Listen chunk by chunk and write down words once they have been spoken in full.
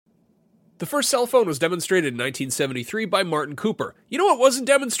The first cell phone was demonstrated in 1973 by Martin Cooper. You know what wasn't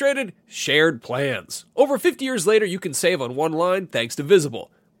demonstrated? Shared plans. Over 50 years later, you can save on one line thanks to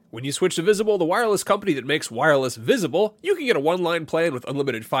Visible. When you switch to Visible, the wireless company that makes wireless visible, you can get a one-line plan with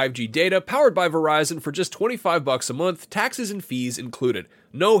unlimited 5G data powered by Verizon for just $25 a month, taxes and fees included.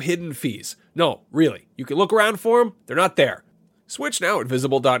 No hidden fees. No, really. You can look around for them. They're not there. Switch now at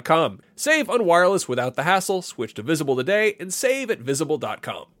Visible.com. Save on wireless without the hassle. Switch to Visible today and save at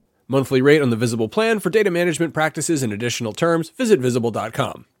Visible.com. Monthly rate on the Visible plan for data management practices and additional terms. Visit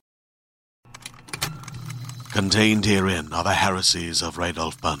Visible.com. Contained herein are the heresies of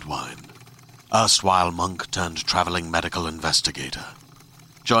Radolf Burntwine, erstwhile monk turned traveling medical investigator.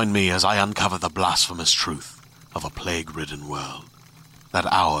 Join me as I uncover the blasphemous truth of a plague-ridden world, that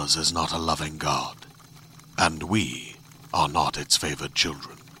ours is not a loving God, and we are not its favored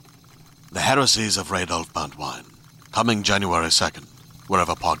children. The heresies of Radolf Burntwine, coming January 2nd,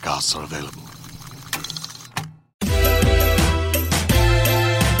 wherever podcasts are available.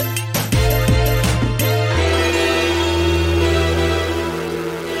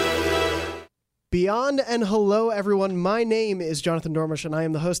 Beyond and hello, everyone. My name is Jonathan Dormish, and I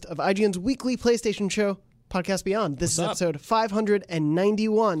am the host of IGN's weekly PlayStation show, Podcast Beyond. This is episode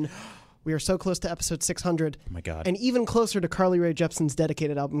 591. We are so close to episode 600. Oh, my God. And even closer to Carly Rae Jepsen's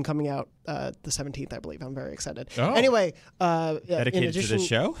dedicated album coming out the 17th, I believe. I'm very excited. Oh. Anyway. Dedicated to this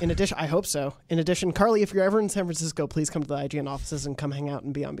show? In addition, I hope so. In addition, Carly, if you're ever in San Francisco, please come to the IGN offices and come hang out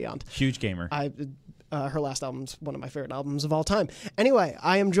in Beyond. Huge gamer. Her last album's one of my favorite albums of all time. Anyway,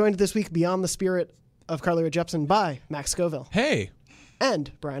 I am joined this week beyond the spirit of Carly Rae Jepsen by Max Scoville. Hey.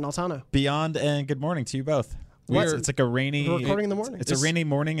 And Brian Altano. Beyond and good morning to you both. It's like a rainy... We're recording in the morning. It's a rainy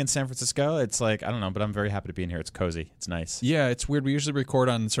morning in San Francisco. It's like, I don't know, but I'm very happy to be in here. It's cozy. It's nice. Yeah, it's weird. We usually record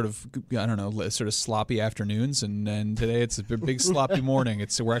on sort of, I don't know, sort of sloppy afternoons, and today it's a big sloppy morning.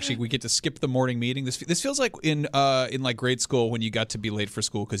 We get to skip the morning meeting. This feels like in like grade school when you got to be late for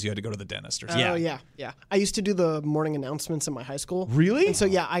school because you had to go to the dentist or something. Oh, yeah. I used to do the morning announcements in my high school. Really? And so,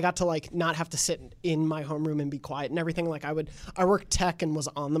 yeah, I got to, like, not have to sit in my homeroom and be quiet and everything. Like, I worked tech and was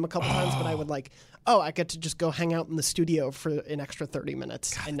on them a couple times, but I would, like, I get to just go hang out in the studio for an extra 30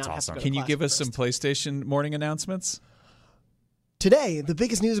 minutes and not have to go to Can you class give us first. some PlayStation morning announcements? Today, the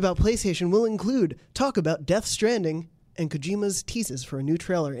biggest news about PlayStation will include talk about Death Stranding and Kojima's teases for a new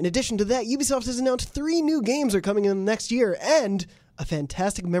trailer. In addition to that, Ubisoft has announced 3 new games are coming in next year, and a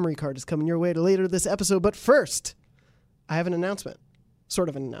fantastic memory card is coming your way later this episode. But first, I have an announcement. Sort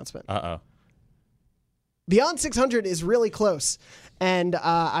of an announcement. Uh-oh. Beyond 600 is really close, and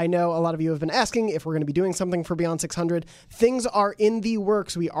I know a lot of you have been asking if we're going to be doing something for Beyond 600. Things are in the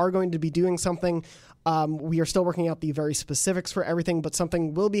works. We are going to be doing something. We are still working out the very specifics for everything, but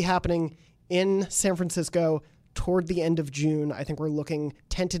something will be happening in San Francisco toward the end of June. I think we're looking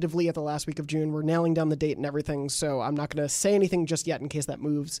tentatively at the last week of June. We're nailing down the date and everything, so I'm not going to say anything just yet in case that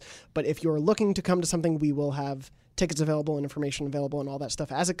moves. But if you're looking to come to something, we will have tickets available and information available and all that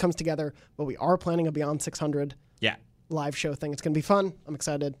stuff as it comes together. But we are planning a Beyond 600 live show thing. It's going to be fun. I'm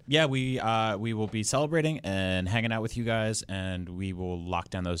excited. Yeah, we will be celebrating and hanging out with you guys, and we will lock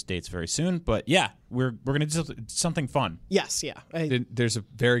down those dates very soon. But yeah, we're going to do something fun. Yes, yeah. There's a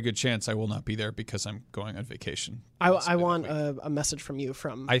very good chance I will not be there because I'm going on vacation. I want a message from you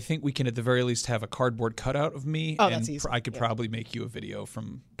from... I think we can at the very least have a cardboard cutout of me. Oh, and that's easy. I could probably make you a video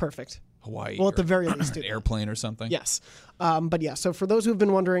from Perfect. Hawaii. Well, at the very least, an airplane or something. Yes. But yeah, so for those who've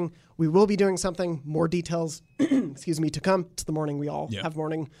been wondering, we will be doing something. More details, excuse me, to come. It's the morning. We all have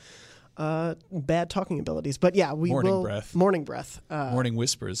morning bad talking abilities. But yeah, we morning will... breath. Morning breath. Morning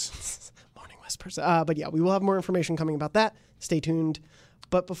whispers. Morning whispers. But yeah, we will have more information coming about that. Stay tuned.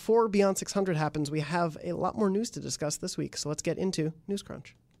 But before Beyond 600 happens, we have a lot more news to discuss this week. So let's get into News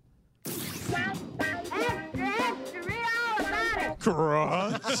Crunch.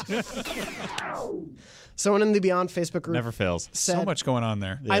 Someone in the Beyond Facebook group Never fails. said, So much going on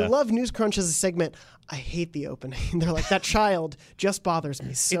there. Yeah. I love News Crunch as a segment. I hate the opening. They're like, that child just bothers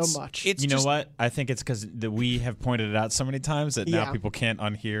me so much. You know what? I think it's because we have pointed it out so many times that now people can't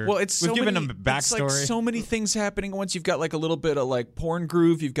unhear. Well, it's We've so given many, them a backstory. It's like so many things happening once. You've got like a little bit of like porn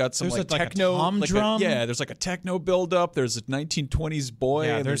groove. You've got some There's like a techno tom drum. there's like a techno build up. There's a 1920s boy.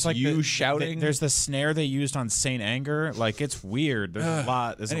 Yeah, and there's like you shouting. There's the snare they used on Saint Anger. Like, it's weird. There's a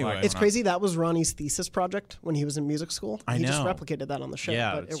lot. Anyway. going It's on. crazy. That was Ronnie's thesis project when he was in music school. He just know. replicated that on the show,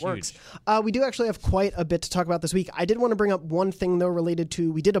 Yeah, but it's it works. huge. We do actually have quite a bit to talk about this week. I did want to bring up one thing, though, related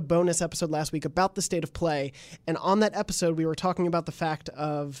to, we did a bonus episode last week about the state of play, and on that episode, we were talking about the fact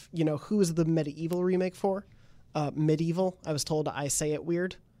of, who is the Medieval remake for? Medieval. I was told I say it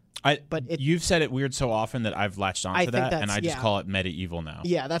weird. You've said it weird so often that I've latched I onto think that, and that's- I just yeah. call it medieval now.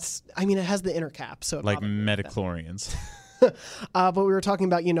 Yeah, it has the inner cap, so it Like bothered me. metachlorians. But we were talking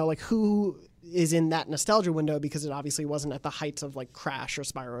about, like who is in that nostalgia window, because it obviously wasn't at the heights of like Crash or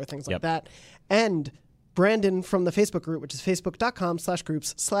Spyro or things like Yep. that. And Brandon from the Facebook group, which is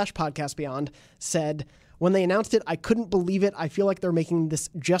facebook.com/groups/podcastbeyond, said, when they announced it, I couldn't believe it. I feel like they're making this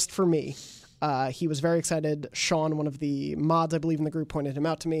just for me. He was very excited. Sean, one of the mods, I believe, in the group, pointed him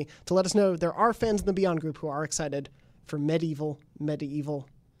out to me to let us know there are fans in the Beyond group who are excited for medieval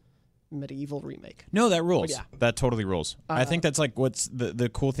remake. No, that rules. yeah. That totally rules. I think that's like what's the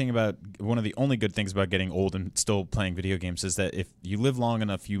cool thing about one of the only good things about getting old and still playing video games is that if you live long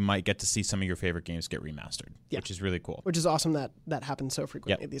enough, you might get to see some of your favorite games get remastered, which is really cool. Which is awesome that happens so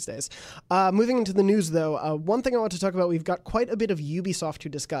frequently Yep. these days. Moving into the news, though, one thing I want to talk about, we've got quite a bit of Ubisoft to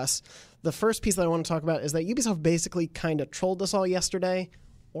discuss. The first piece that I want to talk about is that Ubisoft basically kind of trolled us all yesterday,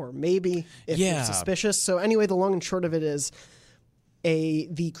 or maybe, if you're suspicious. So anyway, the long and short of it is,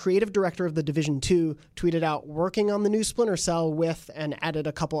 the creative director of The Division 2 tweeted out working on the new Splinter Cell with, and added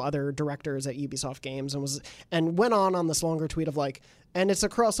a couple other directors at Ubisoft Games, and went on this longer tweet of like, and it's a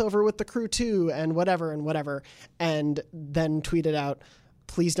crossover with The Crew 2 and whatever, and then tweeted out,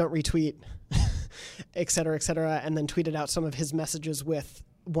 please don't retweet, et cetera, and then tweeted out some of his messages with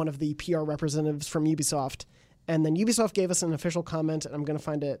one of the PR representatives from Ubisoft. And then Ubisoft gave us an official comment, and I'm going to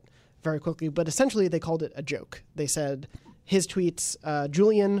find it very quickly, but essentially they called it a joke. They said, his tweets,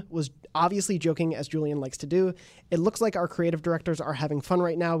 Julian was obviously joking, as Julian likes to do. It looks like our creative directors are having fun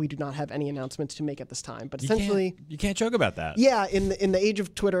right now. We do not have any announcements to make at this time. But essentially... You can't joke about that. Yeah, in the age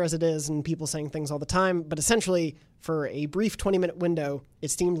of Twitter as it is, and people saying things all the time, but essentially, for a brief 20-minute window,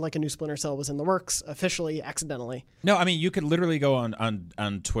 it seemed like a new Splinter Cell was in the works, officially, accidentally. No, I mean, you could literally go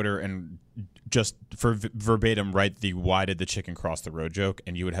on Twitter and just verbatim write the "why did the chicken cross the road" joke,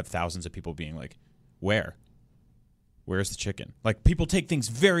 and you would have thousands of people being like, Where's the chicken? Like, people take things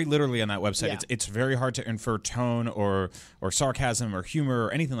very literally on that website. Yeah. It's very hard to infer tone or sarcasm or humor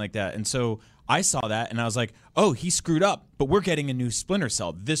or anything like that. And so I saw that and I was like, oh, he screwed up, but we're getting a new Splinter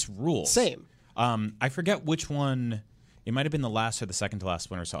Cell. This rules. Same. I forget which one. It might have been the last or the second to last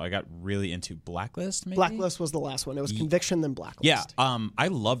Splinter Cell. I got really into Blacklist, maybe? Blacklist was the last one. It was Conviction, then Blacklist. Yeah. I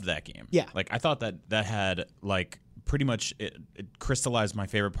loved that game. Yeah. Like, I thought that had, like, pretty much it crystallized my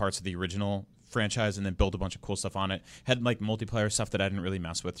favorite parts of the original franchise and then built a bunch of cool stuff on it. Had like multiplayer stuff that I didn't really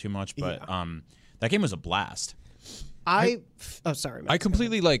mess with too much, but that game was a blast. Sorry, Matt. I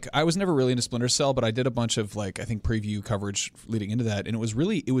completely I was never really into Splinter Cell, but I did a bunch of I think preview coverage leading into that, and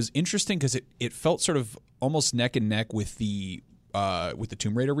it was interesting because it felt sort of almost neck and neck with the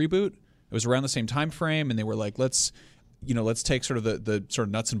Tomb Raider reboot. It was around the same time frame, and they were like, let's take sort of the sort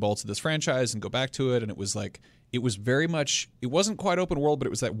of nuts and bolts of this franchise and go back to it, and it was like, it was very much, it wasn't quite open world, but it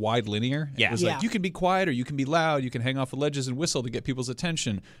was that wide linear. Yeah. It was like, you can be quiet or you can be loud, you can hang off the ledges and whistle to get people's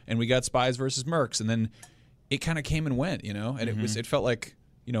attention, and we got spies versus mercs, and then it kind of came and went, and it felt like,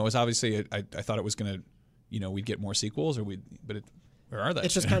 it was obviously, I thought it was going to, we'd get more sequels, but where are they? It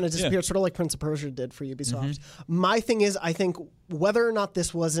just kind of disappeared, sort of like Prince of Persia did for Ubisoft. My thing is, I think whether or not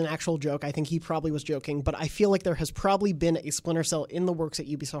this was an actual joke, I think he probably was joking, but I feel like there has probably been a Splinter Cell in the works at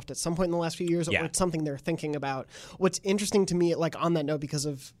Ubisoft at some point in the last few years, or it's something they're thinking about. What's interesting to me, like on that note, because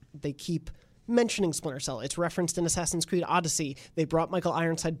they keep mentioning Splinter Cell. It's referenced in Assassin's Creed Odyssey. They brought Michael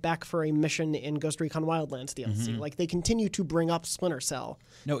Ironside back for a mission in Ghost Recon Wildlands DLC. Like, they continue to bring up Splinter Cell.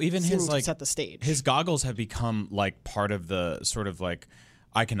 No, even seeming his to set the stage. His goggles have become like part of the sort of like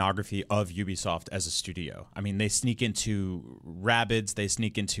iconography of Ubisoft as a studio. I mean, they sneak into Rabbids, they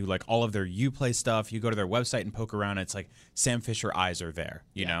sneak into like all of their Uplay stuff. You go to their website and poke around, and it's like Sam Fisher eyes are there,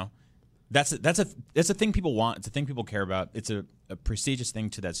 you know? That's a thing people want. It's a thing people care about. It's a prestigious thing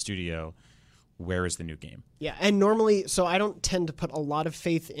to that studio. Where is the new game? Yeah, and normally, so I don't tend to put a lot of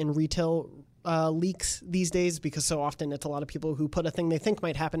faith in retail leaks these days, because so often it's a lot of people who put a thing they think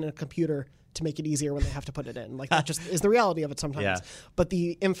might happen in a computer to make it easier when they have to put it in. Like, that just is the reality of it sometimes. Yeah. But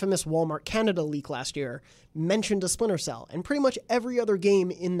the infamous Walmart Canada leak last year mentioned a Splinter Cell, and pretty much every other game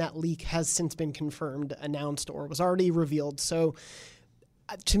in that leak has since been confirmed, announced, or was already revealed. So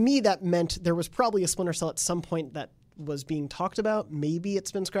to me, that meant there was probably a Splinter Cell at some point that was being talked about. Maybe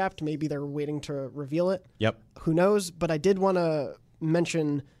it's been scrapped. Maybe they're waiting to reveal it. Yep. Who knows? But I did want to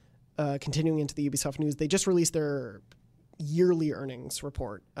mention, continuing into the Ubisoft news, they just released their yearly earnings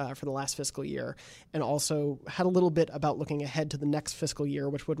report for the last fiscal year, and also had a little bit about looking ahead to the next fiscal year,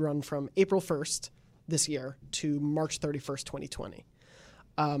 which would run from April 1st this year to March 31st, 2020.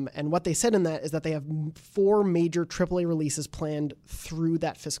 And what they said in that is that they have 4 major AAA releases planned through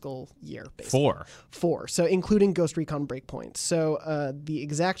that fiscal year. Basically. 4. So including Ghost Recon Breakpoint. So the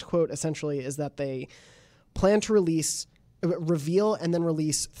exact quote essentially is that they plan to reveal and then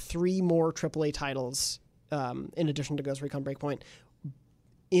release 3 more AAA titles in addition to Ghost Recon Breakpoint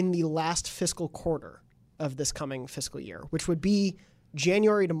in the last fiscal quarter of this coming fiscal year, which would be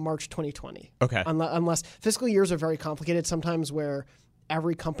January to March 2020. Okay. Unless fiscal years are very complicated sometimes where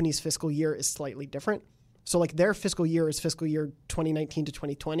every company's fiscal year is slightly different. So like their fiscal year is fiscal year 2019 to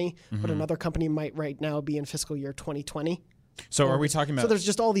 2020, but another company might right now be in fiscal year 2020. So are we talking about... So there's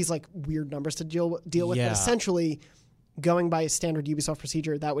just all these like weird numbers to deal with. Yeah. But essentially, going by standard Ubisoft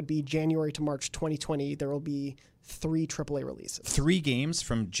procedure, that would be January to March 2020. There will be 3 AAA releases. 3 games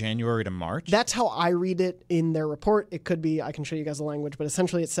from January to March? That's how I read it in their report. It could be, I can show you guys the language, but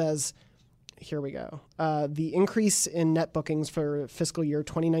essentially it says, here we go. The increase in net bookings for fiscal year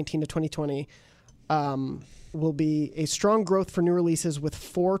 2019 to 2020 will be a strong growth for new releases with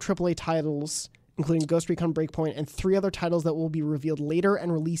 4 AAA titles, including Ghost Recon Breakpoint, and 3 other titles that will be revealed later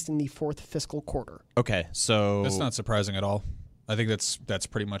and released in the 4th fiscal quarter. Okay, so... That's not surprising at all. I think that's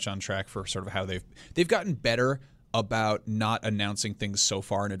pretty much on track for sort of how they've gotten better about not announcing things so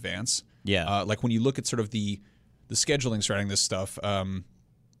far in advance. Yeah. Like when you look at sort of the scheduling surrounding this stuff,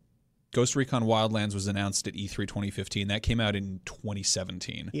 Ghost Recon Wildlands was announced at E3 2015. That came out in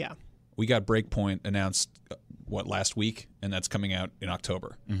 2017. Yeah. We got Breakpoint announced, last week? And that's coming out in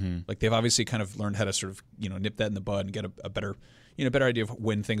October. Mm-hmm. Like they've obviously kind of learned how to sort of, nip that in the bud and get a better idea of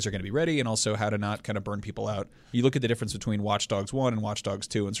when things are going to be ready and also how to not kind of burn people out. You look at the difference between Watch Dogs 1 and Watch Dogs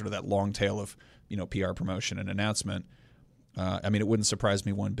 2 and sort of that long tail of, PR promotion and announcement. It wouldn't surprise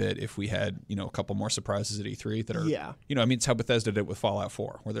me one bit if we had, a couple more surprises at E3 that are, it's how Bethesda did it with Fallout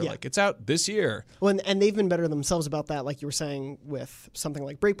 4, where they're like, it's out this year. Well, and they've been better themselves about that. Like you were saying with something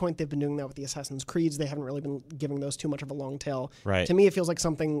like Breakpoint, they've been doing that with the Assassin's Creeds. They haven't really been giving those too much of a long tail. Right. To me, it feels like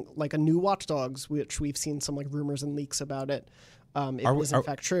something like a new Watch Dogs, which we've seen some like rumors and leaks about it. It is in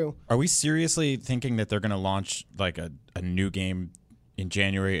fact true. Are we seriously thinking that they're going to launch like a new game in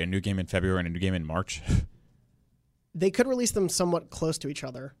January, a new game in February, and a new game in March? They could release them somewhat close to each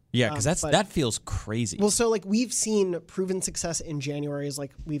other. Yeah, because that feels crazy. Well, so like we've seen proven success in January. Is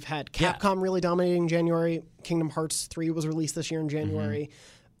like we've had Capcom really dominating January. Kingdom Hearts 3 was released this year in January.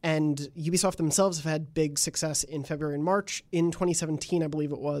 And Ubisoft themselves have had big success in February and March. In 2017, I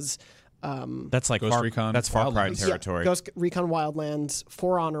believe it was. That's like Ghost Recon. That's Far Cry territory. Yeah, Ghost Recon Wildlands.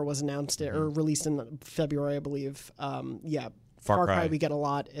 For Honor was announced or released in February, I believe. Far Cry we get a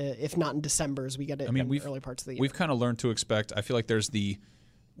lot. If not in December's, we get it in the early parts of the year. We've kind of learned to expect. I feel like there's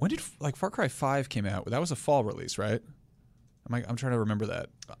when did Far Cry 5 came out? That was a fall release, right? I'm trying to remember that.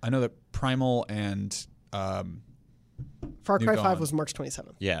 I know that Primal and Far Cry New 5 Dawn. was March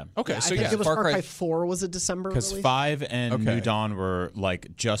 27th. Yeah. Okay, so I think it was Far Cry 4 was a December because release. 5 and Okay. New Dawn were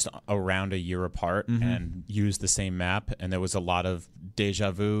like just around a year apart and used the same map, and there was a lot of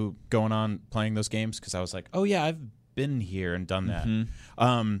deja vu going on playing those games because I was like, oh yeah, I've been here and done that.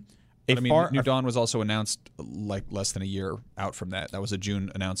 New Dawn was also announced like less than a year out from that. That was a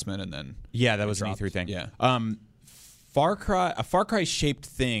June announcement, and then that was dropped. an E3 thing. Yeah. A Far Cry shaped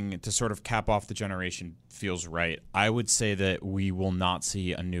thing to sort of cap off the generation feels right. I would say that we will not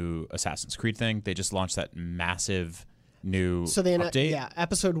see a new Assassin's Creed thing. They just launched that massive new update.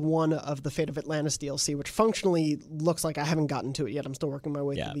 episode 1 of the Fate of Atlantis DLC, which functionally looks like I haven't gotten to it yet. I'm still working my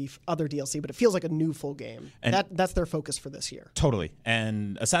way through the other DLC, but it feels like a new full game. And that's their focus for this year. Totally.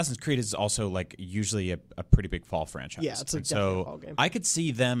 And Assassin's Creed is also like usually a pretty big fall franchise. Yeah, it's definitely a fall game. I could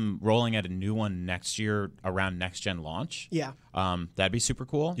see them rolling out a new one next year around next gen launch. Yeah. That'd be super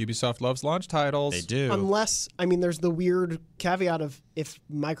cool. Ubisoft loves launch titles. They do. Unless, there's the weird caveat of if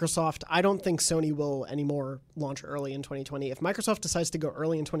Microsoft, I don't think Sony will anymore launch early in 2020. If Microsoft decides to go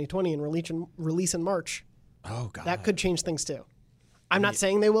early in 2020 and release in March, that could change things too. I'm not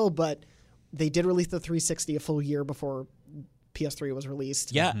saying they will, but they did release the 360 a full year before PS3 was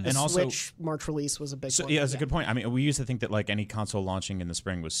released. Yeah, the and also Switch March release was a big one. Yeah, that's a good point. We used to think that like any console launching in the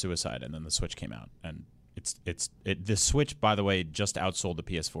spring was suicide, and then the Switch came out, and the Switch, by the way, just outsold the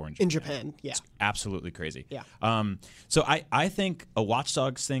PS4 in Japan. Yeah, it's absolutely crazy. Yeah. So I think a Watch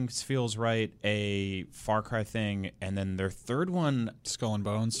Dogs thing feels right, a Far Cry thing, and then their third one, Skull and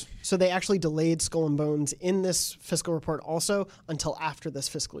Bones. So they actually delayed Skull and Bones in this fiscal report also until after this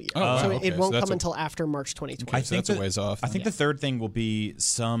fiscal year. It won't come until after March 2020. I think that's a ways off. I think the third thing will be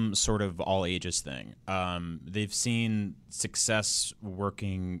some sort of all ages thing. They've seen success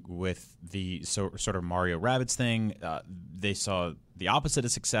working with the sort of Mario Rabbids thing. They saw the opposite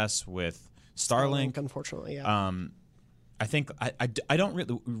of success with Starlink. Unfortunately, yeah. I think I don't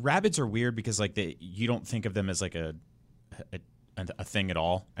really. Rabbids are weird because like you don't think of them as like a thing at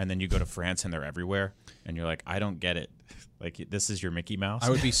all, and then you go to France and they're everywhere, and you're like, I don't get it. Like, this is your Mickey Mouse. I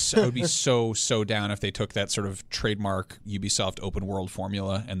would be so down if they took that sort of trademark Ubisoft open world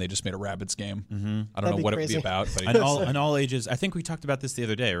formula and they just made a Rabbids game. Mm-hmm. I don't know what crazy. it would be about, but and all ages. I think we talked about this the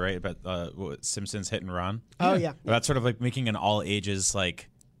other day, right? About Simpsons Hit and Run. Oh yeah. About sort of like making an all ages like.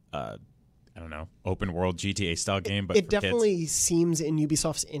 I don't know, open world GTA style game, but it for definitely kids. seems in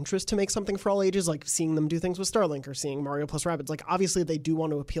Ubisoft's interest to make something for all ages, like seeing them do things with Starlink or seeing Mario plus Rabbids. Like obviously they do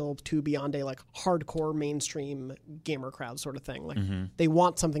want to appeal to beyond a like hardcore mainstream gamer crowd sort of thing. Like they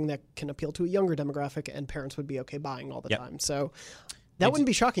want something that can appeal to a younger demographic and parents would be okay buying all the time. So that wouldn't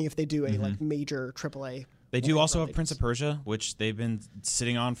be shocking if they do a like major AAA. They do also have Prince of Persia, which they've been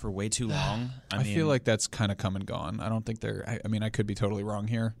sitting on for way too long. I feel like that's kind of come and gone. I don't think they're. I mean, I could be totally wrong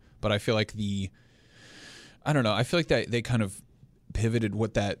here, but I feel like I don't know. I feel like that they kind of pivoted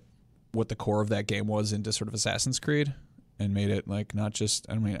what the core of that game was into sort of Assassin's Creed, and made it like not just.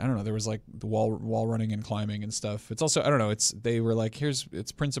 I mean, I don't know. There was like the wall running and climbing and stuff. It's also I don't know. They were like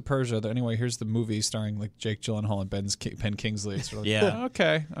it's Prince of Persia. Anyway, here's the movie starring like Jake Gyllenhaal and Ben Kingsley. It's like, yeah.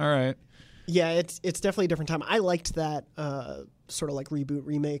 Okay. All right. Yeah, it's definitely a different time. I liked that sort of like reboot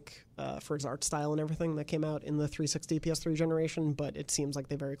remake for its art style and everything that came out in the 360 PS3 generation, but it seems like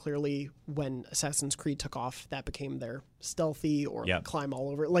they very clearly, when Assassin's Creed took off, that became their stealthy or like climb all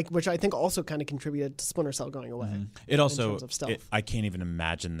over, like which I think also kind of contributed to Splinter Cell going away. Mm-hmm. It also, in terms of stealth. I can't even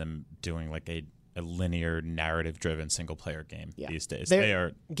imagine them doing like a linear narrative-driven single-player game these days. They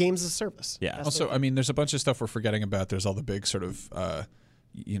are games as a service. Yeah. Also, I mean, there's a bunch of stuff we're forgetting about. There's all the big sort of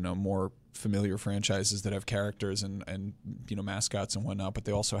more familiar franchises that have characters and mascots and whatnot, but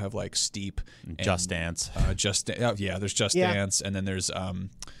they also have like Steep and Just Dance. There's Just Dance, and then there's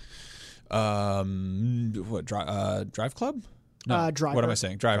Drive Club? No, Driver. What am I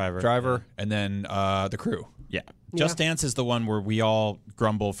saying? Driver, and then The Crew. Yeah. Just Dance is the one where we all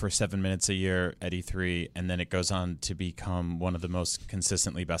grumble for 7 minutes a year at E3, and then it goes on to become one of the most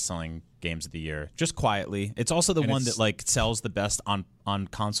consistently best-selling games of the year, just quietly. It's also the one that like sells the best on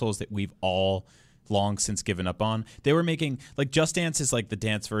consoles that we've all long since given up on. They were making like Just Dance is like the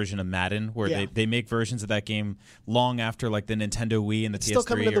dance version of Madden, where they make versions of that game long after like the Nintendo Wii and the PS3. Still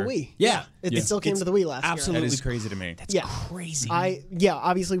coming to the Wii. Yeah. It still came to the Wii last year. Absolutely crazy to me. That's crazy.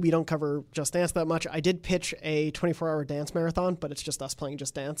 Obviously we don't cover Just Dance that much. I did pitch a 24-hour dance marathon, but it's just us playing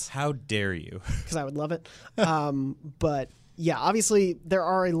Just Dance. How dare you? Because I would love it. But yeah, obviously there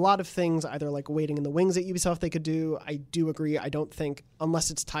are a lot of things either like waiting in the wings at Ubisoft they could do. I do agree. I don't think, unless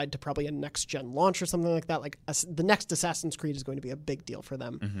it's tied to probably a next-gen launch or something like that, like the next Assassin's Creed is going to be a big deal for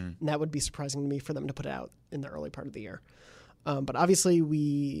them. Mm-hmm. And that would be surprising to me for them to put it out in the early part of the year. But obviously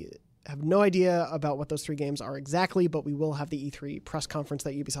we have no idea about what those three games are exactly, but we will have the E3 press conference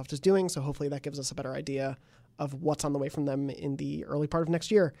that Ubisoft is doing, so hopefully that gives us a better idea of what's on the way from them in the early part of next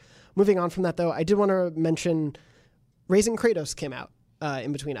year. Moving on from that, though, I did want to mention Raising Kratos came out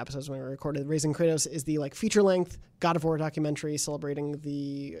in between episodes when we recorded. Raising Kratos is the like feature-length God of War documentary celebrating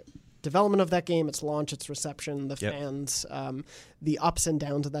the development of that game, its launch, its reception, the fans, the ups and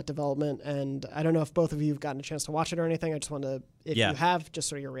downs of that development. And I don't know if both of you have gotten a chance to watch it or anything. I just want to, if you have, just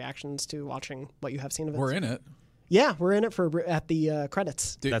sort of your reactions to watching what you have seen of it. We're in it. Yeah, we're in it at the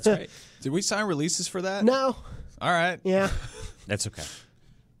credits. That's right. Did we sign releases for that? No. All right. Yeah. That's okay.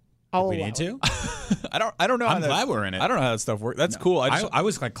 We need to? I don't know. I'm glad we're in it. I don't know how that stuff works. That's cool. I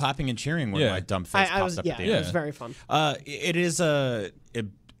was like clapping and cheering when my dumb face popped up at the end. It was very fun. It is a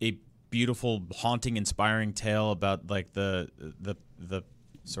beautiful, haunting, inspiring tale about like the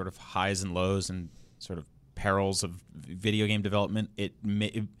sort of highs and lows and sort of perils of video game development.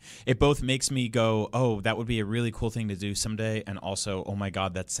 It both makes me go, oh, that would be a really cool thing to do someday, and also, oh my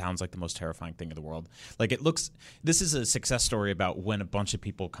god, that sounds like the most terrifying thing in the world. Like this is a success story about when a bunch of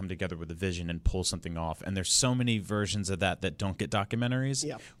people come together with a vision and pull something off, and there's so many versions of that don't get documentaries,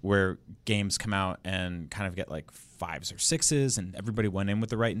 where games come out and kind of get like 5s or 6s, and everybody went in with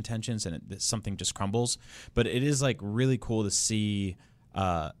the right intentions, and something just crumbles. But it is like really cool to see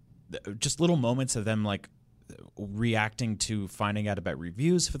just little moments of them like reacting to finding out about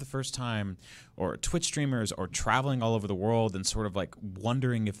reviews for the first time, or Twitch streamers, or traveling all over the world and sort of like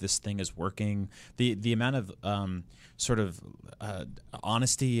wondering if this thing is working. The amount of sort of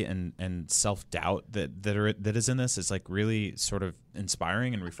honesty and self-doubt that is in this is like really sort of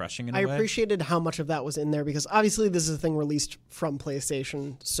inspiring and refreshing in a way. I appreciated how much of that was in there, because obviously this is a thing released from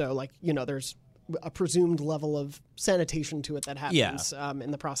PlayStation, so like, there's a presumed level of sanitation to it that happens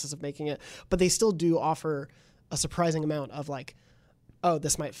in the process of making it. But they still do offer a surprising amount of like oh,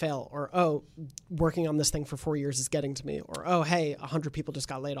 this might fail, or oh, working on this thing for 4 years is getting to me, or oh, hey, 100 people just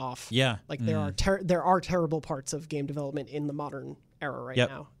got laid off. Yeah. Like there are terrible parts of game development in the modern era right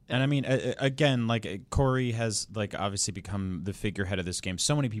now. And I mean, again, like Corey has like obviously become the figurehead of this game.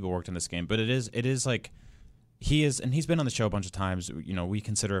 So many people worked on this game, but it is like he is, and he's been on the show a bunch of times. You know, we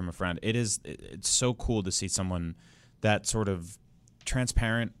consider him a friend. It's so cool to see someone that sort of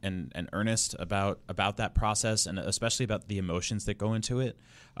transparent and earnest about that process, and especially about the emotions that go into it.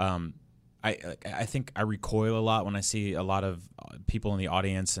 I think I recoil a lot when I see a lot of people in the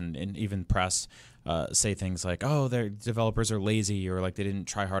audience and even press say things like, oh, their developers are lazy, or like they didn't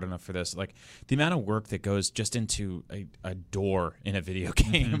try hard enough for this. Like the amount of work that goes just into a door in a video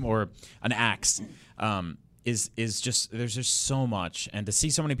game or an axe is just, there's just so much. And to see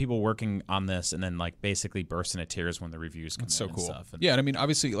so many people working on this and then like basically burst into tears when the reviews come in and stuff. And yeah, and I mean,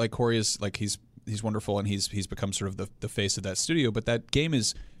 obviously, like Corey is like he's wonderful, and he's become sort of the face of that studio. But that game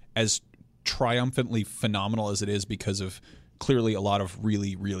is as triumphantly phenomenal as it is because of clearly a lot of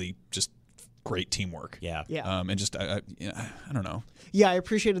really, really just great teamwork. Yeah. And just I don't know. Yeah, I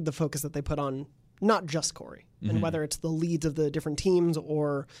appreciated the focus that they put on not just Corey, and whether it's the leads of the different teams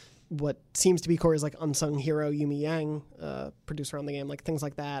or what seems to be Corey's like unsung hero, Yumi Yang, producer on the game, like things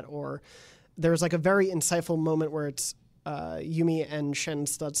like that. Or there's like a very insightful moment where it's Yumi and Shen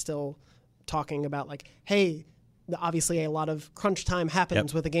Studstill talking about like, hey, obviously a lot of crunch time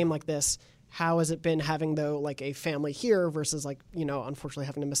happens with a game like this. How has it been having, though, like a family here versus like, you know, unfortunately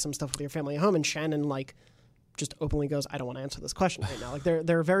having to miss some stuff with your family at home? And Shannon like just openly goes, I don't want to answer this question right now. Like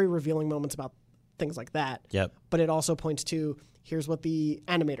there are very revealing moments about things like that. Yep. But it also points to here's what the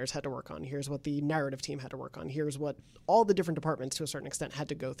animators had to work on. Here's what the narrative team had to work on. Here's what all the different departments to a certain extent had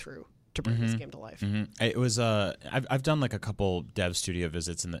to go through to bring this game to life. It was I've done like a couple dev studio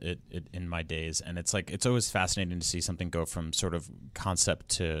visits in my days, and it's like it's always fascinating to see something go from sort of concept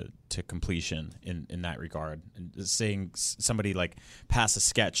to completion in that regard. And seeing somebody like pass a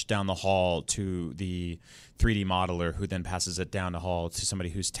sketch down the hall to the 3D modeler, who then passes it down the hall to somebody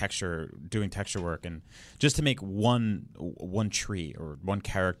who's doing texture work, and just to make one tree or one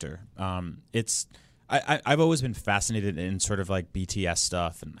character. I've always been fascinated in sort of like BTS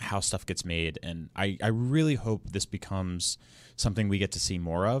stuff and how stuff gets made, and I really hope this becomes something we get to see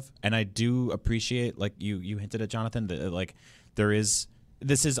more of. And I do appreciate, like you hinted at, Jonathan, that like this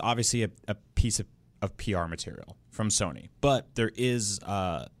is obviously a piece of PR material from Sony, but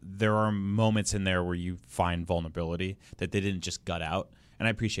there are moments in there where you find vulnerability that they didn't just gut out. And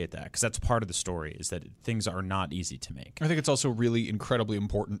I appreciate that, because that's part of the story, is that things are not easy to make. I think it's also really incredibly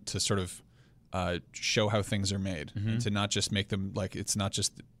important to sort of show how things are made, and to not just make them like, it's not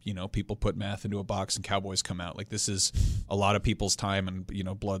just, you know, people put math into a box and cowboys come out. Like this is a lot of people's time and, you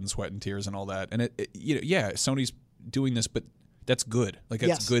know, blood and sweat and tears and all that. And it you know, yeah, Sony's doing this, but that's good. Like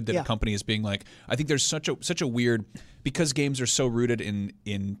it's good that a company is being like, I think there's such a weird, because games are so rooted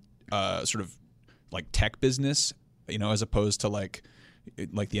in sort of like tech business, you know, as opposed to like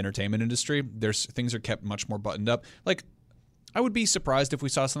the entertainment industry. There's things are kept much more buttoned up. Like, I would be surprised if we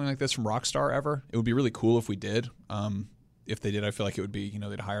saw something like this from Rockstar ever. It would be really cool if we did. If they did, I feel like it would be, you know,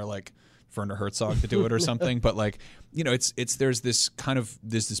 they'd hire like Werner Herzog to do it or something. But like, you know, there's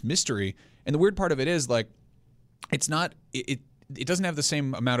this mystery, and the weird part of it is like, it's not it doesn't have the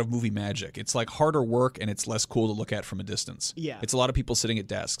same amount of movie magic. It's like harder work, and it's less cool to look at from a distance. Yeah, it's a lot of people sitting at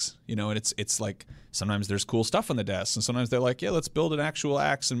desks, you know, and it's like sometimes there's cool stuff on the desks, and sometimes they're like, yeah, let's build an actual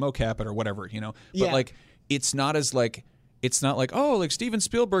axe and mocap it or whatever, you know. But like, it's not like, oh, like Steven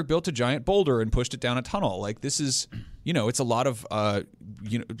Spielberg built a giant boulder and pushed it down a tunnel. Like this is, you know, it's a lot of,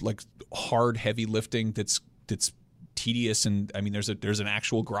 you know, like hard, heavy lifting that's tedious, and I mean, there's an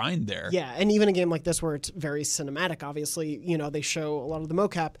actual grind there. Yeah, and even a game like this where it's very cinematic, obviously, you know, they show a lot of the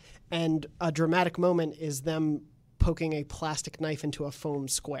mocap, and a dramatic moment is them poking a plastic knife into a foam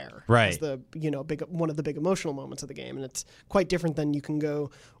square. Right. As the, you know, one of the big emotional moments of the game, and it's quite different than you can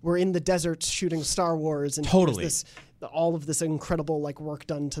go, we're in the deserts shooting Star Wars, and totally all of this incredible like work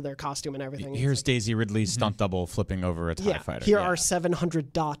done to their costume and everything. Here's like, Daisy Ridley's stunt double flipping over a TIE fighter. Here are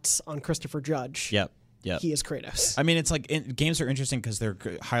 700 dots on Christopher Judge. Yep. He is Kratos. I mean, it's like games are interesting because they're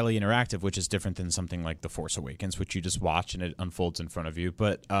highly interactive, which is different than something like The Force Awakens, which you just watch and it unfolds in front of you.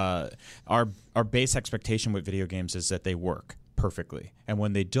 But our base expectation with video games is that they work perfectly, and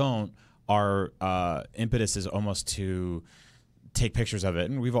when they don't, our impetus is almost to take pictures of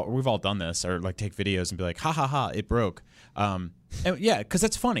it, and we've all done this, or like take videos and be like, ha ha ha, it broke. And yeah, because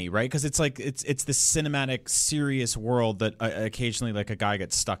it's funny, right? Because it's like it's this cinematic, serious world that occasionally like a guy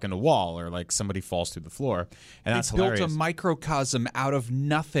gets stuck in a wall or like somebody falls through the floor, and that's hilarious. Built a microcosm out of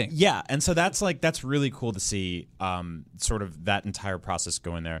nothing. Yeah, and so that's really cool to see, sort of that entire process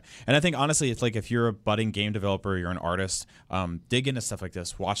going there. And I think honestly, it's like if you're a budding game developer, you're an artist, dig into stuff like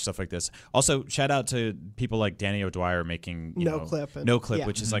this, watch stuff like this. Also, shout out to people like Danny O'Dwyer making No Clip,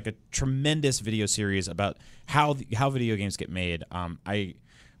 which is like a tremendous video series about how video games get made.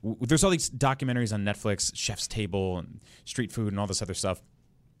 There's all these documentaries on Netflix, Chef's Table and Street Food and all this other stuff.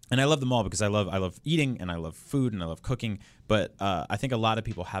 And I love them all because I love eating and I love food and I love cooking. But I think a lot of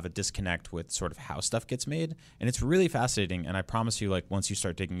people have a disconnect with sort of how stuff gets made. And it's really fascinating. And I promise you, like, once you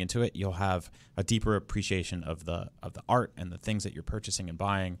start digging into it, you'll have a deeper appreciation of the art and the things that you're purchasing and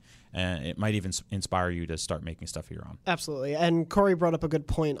buying. And it might even inspire you to start making stuff of your own. Absolutely. And Corey brought up a good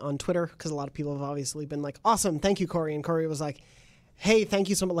point on Twitter because a lot of people have obviously been like, awesome, thank you, Corey. And Corey was like, hey, thank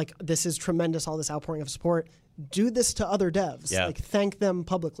you so much. Like, this is tremendous, all this outpouring of support. Do this to other devs. Yeah. Like, thank them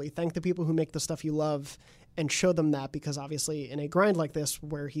publicly. Thank the people who make the stuff you love and show them that, because obviously in a grind like this,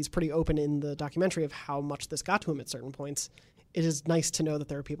 where he's pretty open in the documentary of how much this got to him at certain points, it is nice to know that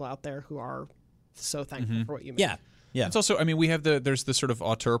there are people out there who are so thankful for what you make. Yeah. Yeah. It's also, I mean, there's the sort of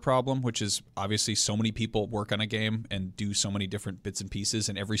auteur problem, which is obviously so many people work on a game and do so many different bits and pieces,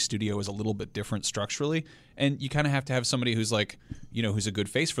 and every studio is a little bit different structurally. And you kind of have to have somebody who's like, who's a good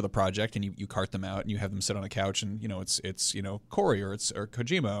face for the project, and you cart them out and you have them sit on a couch and, it's Corey or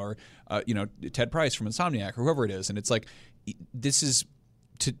Kojima or, Ted Price from Insomniac or whoever it is. And it's like, this is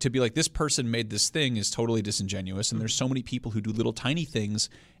to be like, this person made this thing is totally disingenuous. And there's so many people who do little tiny things,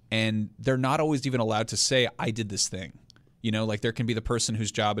 and they're not always even allowed to say, I did this thing. Like there can be the person whose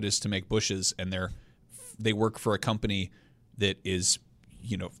job it is to make bushes, and they work for a company that is,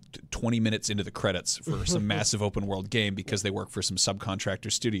 20 minutes into the credits for some massive open world game because they work for some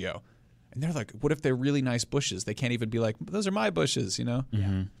subcontractor studio. And they're like, what if they're really nice bushes? They can't even be like, those are my bushes,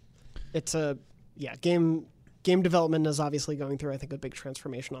 Mm-hmm. It's game development is obviously going through, I think, a big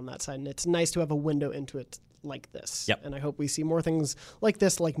transformation on that side, and it's nice to have a window into it like this. Yep. And I hope we see more things like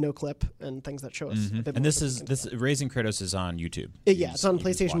this, like No Clip and things that show us. A bit And more this Raising Kratos is on YouTube. It's on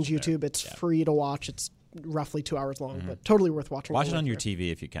PlayStation's YouTube. It's free to watch. It's roughly 2 hours long, but totally worth watching. Watch it on your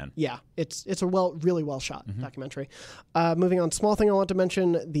TV if you can. Yeah, it's a really well shot documentary. Moving on, small thing I want to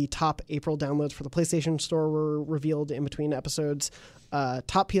mention: the top April downloads for the PlayStation Store were revealed in between episodes.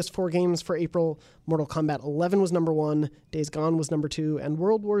 Top PS4 games for April: Mortal Kombat 11 was number 1, Days Gone was number 2, and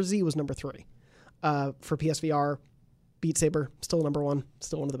World War Z was number 3. For PSVR, Beat Saber still number 1,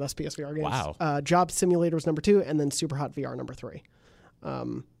 still one of the best PSVR games. Wow. Job Simulator was number 2, and then Super Hot VR number 3.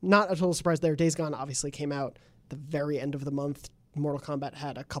 Not a total surprise there. Days Gone obviously came out the very end of the month. Mortal Kombat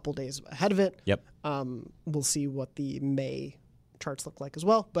had a couple days ahead of it. Yep. We'll see what the May charts look like as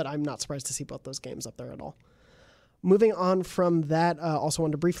well, but I'm not surprised to see both those games up there at all. Moving on from that, also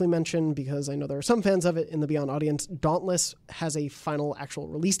wanted to briefly mention, because I know there are some fans of it in the Beyond audience, Dauntless has a final actual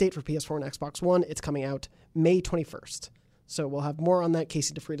release date for PS4 and Xbox One. It's coming out May 21st. So we'll have more on that.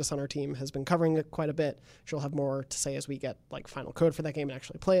 Casey DeFreitas on our team has been covering it quite a bit. She'll have more to say as we get final code for that game and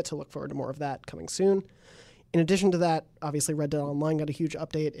actually play it, so look forward to more of that coming soon. In addition to that, obviously Red Dead Online got a huge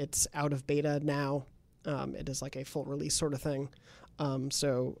update. It's out of beta now. It is like a full release sort of thing.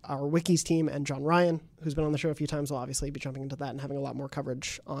 So our Wikis team and John Ryan, who's been on the show a few times, will obviously be jumping into that and having a lot more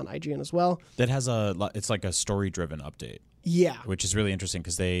coverage on IGN as well. That has it's like a story-driven update. Yeah. Which is really interesting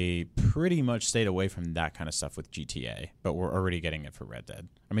because they pretty much stayed away from that kind of stuff with GTA, but we're already getting it for Red Dead.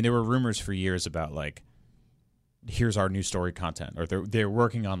 I mean, there were rumors for years about like, here's our new story content, or they're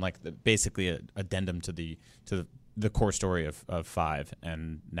working on like basically an addendum to the core story of 5,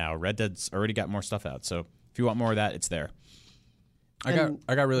 and now Red Dead's already got more stuff out. So if you want more of that, it's there. I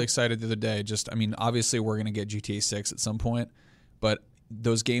got really excited the other day. Obviously we're going to get GTA 6 at some point, but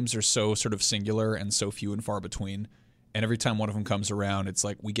those games are so sort of singular and so few and far between. And every time one of them comes around, it's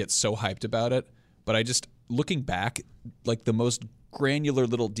like we get so hyped about it. But looking back, like the most granular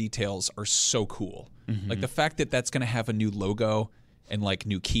little details are so cool. Mm-hmm. Like the fact that that's going to have a new logo and like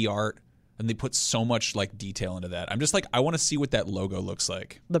new key art, and they put so much like detail into that. I'm just like, I want to see what that logo looks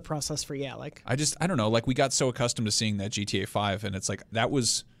like. The process for, I don't know. Like we got so accustomed to seeing that GTA 5, and it's like, that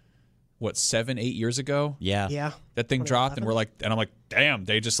was what, 7-8 years ago? Yeah. That thing dropped, and I'm like, damn,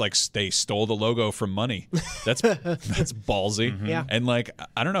 they just like they stole the logo from money. That's ballsy. Mm-hmm. Yeah. And like,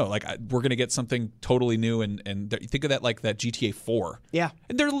 I don't know, like we're gonna get something totally new, and think of that like that GTA 4. Yeah.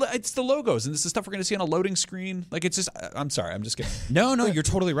 And it's the logos, and this is stuff we're gonna see on a loading screen. Like it's just, I'm sorry, I'm just kidding. No, you're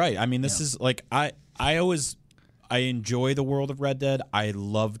totally right. I mean, this is like I enjoy the world of Red Dead. I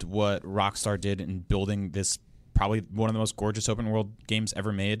loved what Rockstar did in building this probably one of the most gorgeous open world games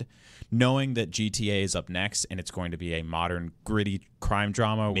ever made. Knowing that GTA is up next and it's going to be a modern, gritty crime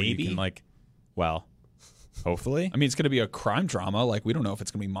drama where you Maybe. can hopefully. I mean, it's going to be a crime drama. Like, we don't know if it's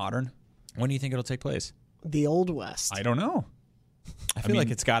going to be modern. When do you think it'll take place? The Old West. I don't know. I feel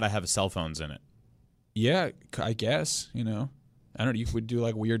like it's got to have cell phones in it. Yeah, I guess, I don't know. You would do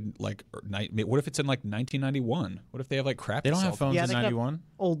like weird, like, what if it's in like 1991? What if they have like crappy They don't cell have phones Yeah, in they could have 91?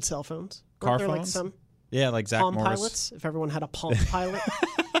 old cell phones. Car Weren't there, like phones? some Yeah, like Zach Palm Morris. Pilots. If everyone had a Palm Pilot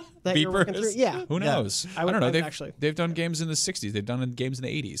that you're working through, Beepers? yeah. Who knows? I I, would- don't know. I've They've actually- they've done games in the 60s. They've done games in the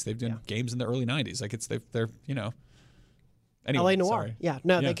 80s. They've done games in the early 90s. Like they're Anyway, LA Noir. sorry. Yeah,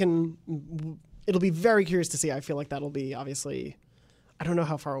 no, Yeah. they can. It'll be very curious to see. I feel like that'll be obviously. I don't know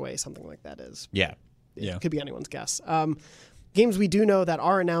how far away something like that is. Yeah. Yeah. Could be anyone's guess. Games we do know that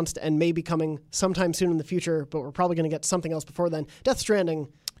are announced and may be coming sometime soon in the future, but we're probably going to get something else before then. Death Stranding.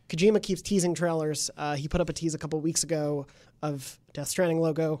 Kojima keeps teasing trailers. He put up a tease a couple weeks ago of Death Stranding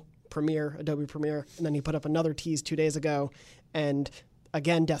logo, Premiere, Adobe Premiere, and then he put up another tease 2 days ago, and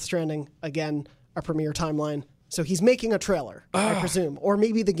again Death Stranding, again a Premiere timeline. So he's making a trailer, I presume, or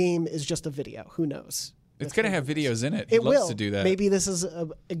maybe the game is just a video. Who knows? It's going to have videos in it. He It loves will. to do that. Maybe this is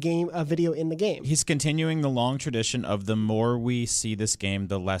a video in the game. He's continuing the long tradition of the more we see this game,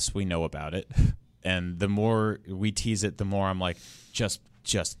 the less we know about it. And the more we tease it, the more I'm like, just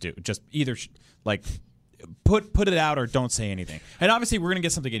either put it out or don't say anything. And obviously we're going to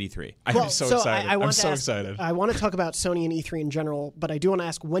get something at E3. I'm so excited. I want I'm to so ask- excited. I want to talk about Sony and E3 in general, but I do want to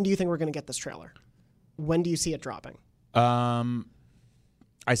ask, when do you think we're going to get this trailer? When do you see it dropping?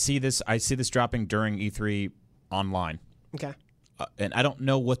 I see this dropping during E3 online. Okay. And I don't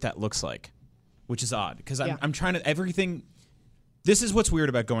know what that looks like, which is odd because Yeah. I'm trying to everything. This is what's weird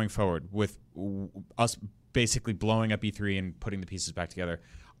about going forward with us basically blowing up E3 and putting the pieces back together.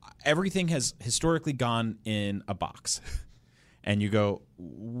 Everything has historically gone in a box. And you go,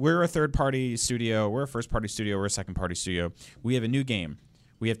 we're a third-party studio, we're a first-party studio, we're a second-party studio. We have a new game.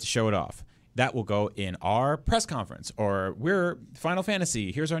 We have to show it off. That will go in our press conference. Or we're Final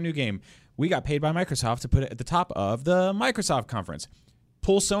Fantasy. Here's our new game. We got paid by Microsoft to put it at the top of the Microsoft conference.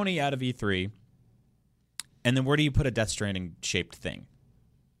 Pull Sony out of E3, and then where do you put a Death Stranding-shaped thing?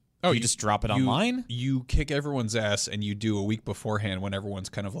 Oh, you just drop it online? You kick everyone's ass, and you do a week beforehand when everyone's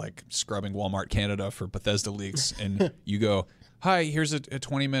kind of like scrubbing Walmart Canada for Bethesda leaks, and you go, "Hi, here's a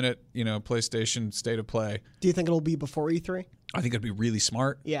 20-minute, PlayStation State of Play." Do you think it'll be before E3? I think it'd be really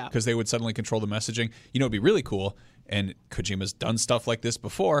smart. Yeah. Because they would suddenly control the messaging. It'd be really cool. And Kojima's done stuff like this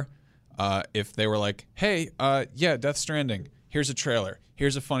before. If they were like, hey, Death Stranding, here's a trailer.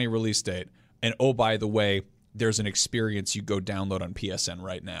 Here's a funny release date. And oh, by the way, there's an experience you go download on PSN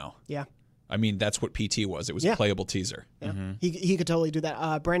right now. Yeah. I mean, that's what PT was. It was Yeah. a playable teaser. Yeah. He could totally do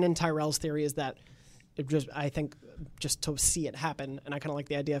that. Brandon Tyrell's theory is that I think just to see it happen, and I kind of like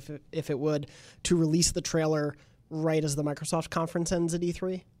the idea if it would, to release the trailer right as the Microsoft conference ends at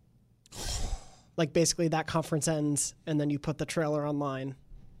E3. Like basically that conference ends, and then you put the trailer online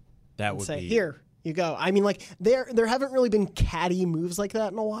That and would say, be here you go. I mean, like there haven't really been catty moves like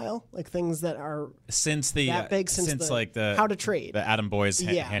that in a while, like things that are since the that big since the like the How to Trade. the Adam Boys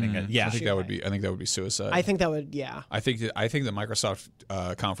Yeah. handing it. Yeah, I think that would be suicide. I think that would, yeah. I think that Microsoft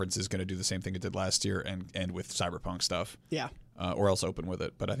conference is going to do the same thing it did last year and with Cyberpunk stuff. Yeah. Or else open with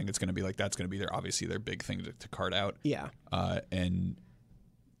it. But I think it's going to be like that's going to be their big thing to cart out. Yeah. I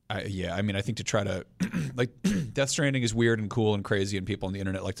think to try to like Death Stranding is weird and cool and crazy and people on the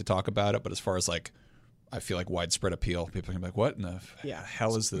internet like to talk about it. But as far as like, I feel like widespread appeal, people are gonna be like, what in the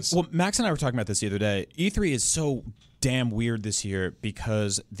hell is this? Well, Max and I were talking about this the other day. E3 is so damn weird this year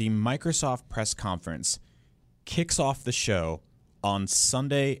because the Microsoft press conference kicks off the show on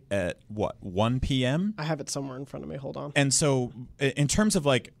Sunday at 1 p.m. I have it somewhere in front of me. Hold on. And so, in terms of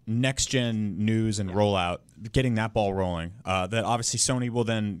like next gen news and rollout, getting that ball rolling, that obviously Sony will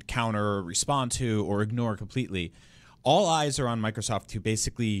then counter or respond to or ignore completely. All eyes are on Microsoft to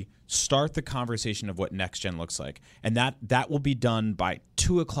basically start the conversation of what next gen looks like, and that will be done by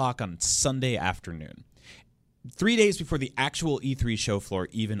 2:00 on Sunday afternoon, 3 days before the actual E3 show floor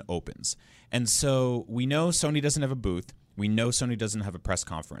even opens. And so we know Sony doesn't have a booth. We know Sony doesn't have a press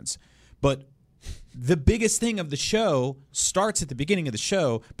conference. But the biggest thing of the show starts at the beginning of the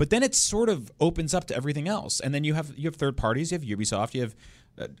show, but then it sort of opens up to everything else. And then you have third parties. You have Ubisoft. You have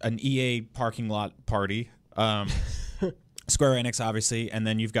an EA parking lot party. Square Enix, obviously. And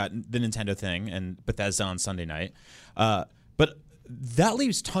then you've got the Nintendo thing and Bethesda on Sunday night. But that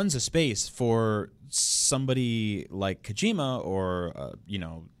leaves tons of space for somebody like Kojima or,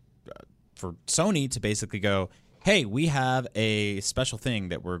 for Sony to basically go, hey, we have a special thing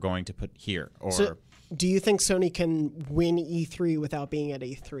that we're going to put here. Or Do you think Sony can win E3 without being at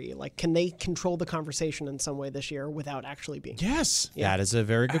E3? Like, can they control the conversation in some way this year without actually being? Yes. That is a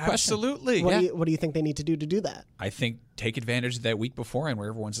very good question. Absolutely. What do you think they need to do that? I think take advantage of that week beforehand where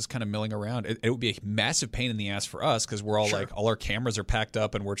everyone's just kind of milling around. It would be a massive pain in the ass for us because we're all like, all our cameras are packed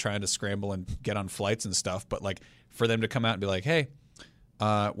up and we're trying to scramble and get on flights and stuff. But like for them to come out and be like, hey,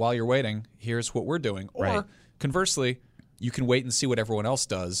 while you're waiting, here's what we're doing. Or conversely, you can wait and see what everyone else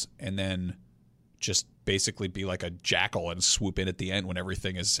does and then just basically be like a jackal and swoop in at the end when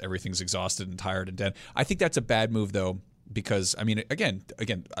everything's exhausted and tired and dead. I think that's a bad move though, because I mean, again,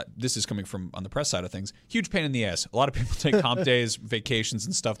 this is coming from on the press side of things. Huge pain in the ass. A lot of people take comp days, vacations,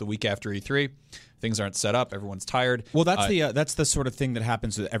 and stuff the week after E3. Things aren't set up. Everyone's tired. Well, that's the sort of thing that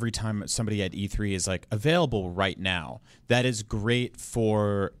happens every time somebody at E3 is like available right now. That is great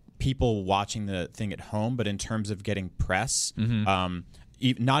for people watching the thing at home, but in terms of getting press,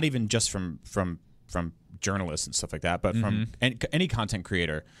 not even just from journalists and stuff like that, but from any content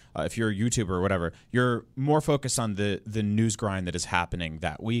creator, if you're a YouTuber or whatever, you're more focused on the news grind that is happening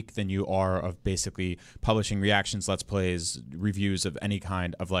that week than you are of basically publishing reactions, let's plays, reviews of any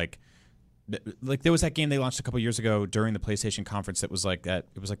kind of like there was that game they launched a couple years ago during the PlayStation conference that was like that.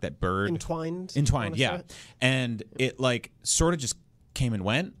 It was like that bird Entwined, yeah, and it like sort of just came and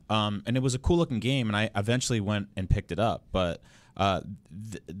went, and it was a cool looking game, and I eventually went and picked it up, but.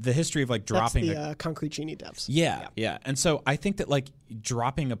 The history of like dropping the Concrete Genie devs. Yeah. And so I think that like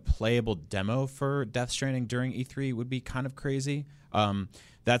dropping a playable demo for Death Stranding during E3 would be kind of crazy.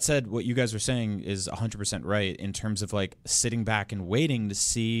 That said, what you guys are saying is 100% right in terms of like sitting back and waiting to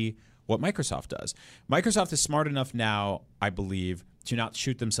see what Microsoft does. Microsoft is smart enough now, I believe, to not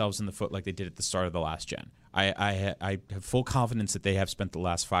shoot themselves in the foot like they did at the start of the last gen. I have full confidence that they have spent the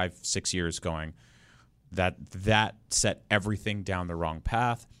last 5-6 years going, that set everything down the wrong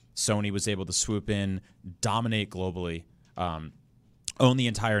path. Sony was able to swoop in, dominate globally, own the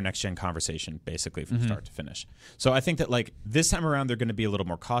entire next-gen conversation, basically, from start to finish. So I think that like this time around, they're going to be a little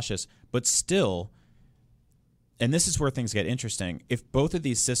more cautious, but still, and this is where things get interesting, if both of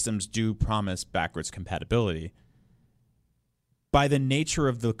these systems do promise backwards compatibility, by the nature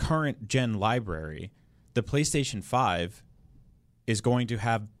of the current gen library, the PlayStation 5 is going to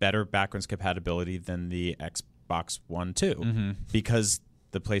have better backwards compatibility than the Xbox One 2 because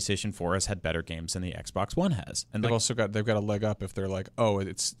the PlayStation 4 has had better games than the Xbox One has. And they've also got a leg up if they're like, oh,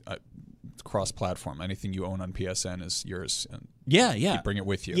 it's cross-platform. Anything you own on PSN is yours. And you bring it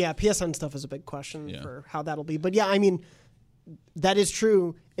with you. Yeah, PSN stuff is a big question for how that'll be. But yeah, I mean, that is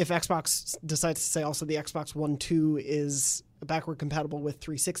true if Xbox decides to say also the Xbox One 2 is backward compatible with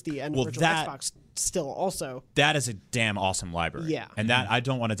 360 and virtual Xbox still also. That is a damn awesome library. Yeah. And that I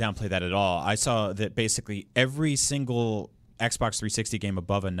don't want to downplay that at all. I saw that basically every single Xbox 360 game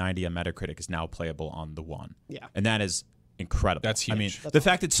above a 90 on Metacritic is now playable on the One. Yeah. And that is incredible. That's huge. I mean, the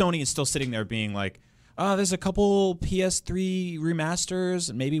fact that Sony is still sitting there being like, oh, there's a couple PS3 remasters,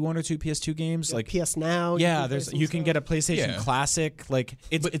 and maybe 1 or 2 PS2 games, like PS Now. Yeah, you can get a PlayStation Classic. Like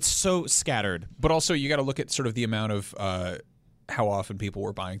it's so scattered. But also, you got to look at sort of the amount of how often people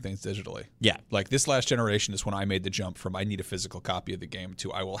were buying things digitally. Yeah, like this last generation is when I made the jump from I need a physical copy of the game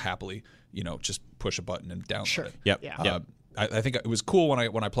to I will happily, just push a button and download it. Yep. Yeah. I think it was cool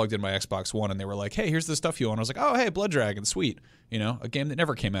when I plugged in my Xbox One and they were like, "Hey, here's the stuff you own." I was like, "Oh, hey, Blood Dragon, sweet." A game that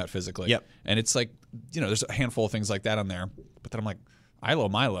never came out physically. Yep. And it's like, there's a handful of things like that on there. But then I'm like,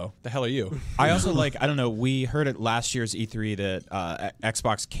 Milo, the hell are you? I also I don't know, we heard at last year's E3 that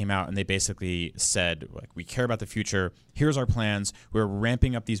Xbox came out and they basically said, like, we care about the future. Here's our plans. We're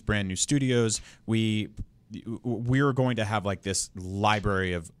ramping up these brand new studios. We're going to have like this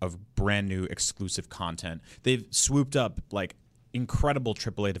library of brand new exclusive content. They've swooped up like incredible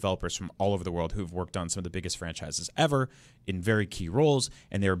AAA developers from all over the world who've worked on some of the biggest franchises ever in very key roles,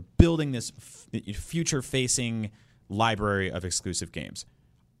 and they're building this future-facing library of exclusive games.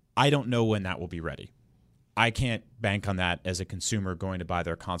 I don't know when that will be ready. I can't bank on that as a consumer going to buy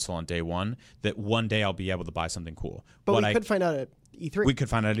their console on day one, that one day I'll be able to buy something cool. But we could find out at E3. We could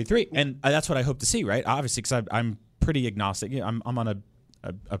find out at E3. And that's what I hope to see, right? Obviously, because I'm pretty agnostic. I'm on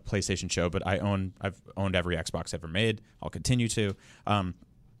a PlayStation show, but I've owned every Xbox ever made. I'll continue to.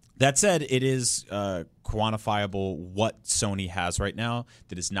 That said, it is quantifiable what Sony has right now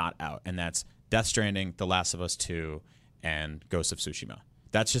that is not out, and that's Death Stranding, The Last of Us 2, and Ghost of Tsushima.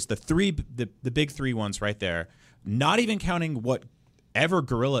 That's just the big three ones right there. Not even counting whatever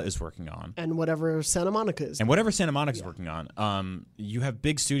Guerrilla is working on, and whatever Santa Monica is. Working on. You have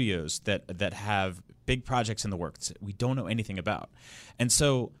big studios that have big projects in the works that we don't know anything about, and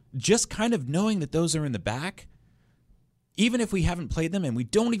so just kind of knowing that those are in the back even if we haven't played them and we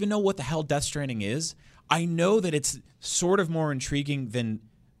don't even know what the hell Death Stranding is, I know that it's sort of more intriguing than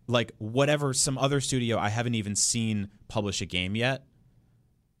like whatever some other studio I haven't even seen publish a game yet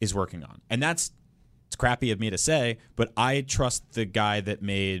is working on. And it's crappy of me to say, but I trust the guy that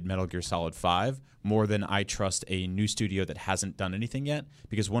made Metal Gear Solid 5 more than I trust a new studio that hasn't done anything yet,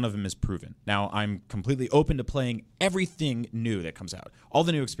 because one of them is proven. Now, I'm completely open to playing everything new that comes out, all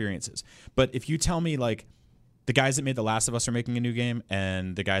the new experiences. But if you tell me, like, the guys that made The Last of Us are making a new game,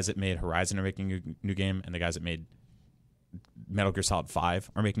 and the guys that made Horizon are making a new game, and the guys that made Metal Gear Solid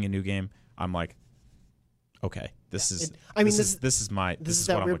 5 are making a new game, I'm like, okay, this is what I'm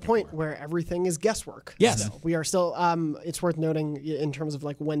that weird point for. where everything is guesswork. Yes. Still. We are still, it's worth noting in terms of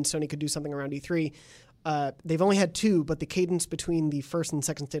like when Sony could do something around E3, they've only had 2, but the cadence between the first and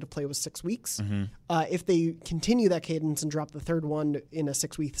second state of play was 6 weeks. Mm-hmm. If they continue that cadence and drop the third one in a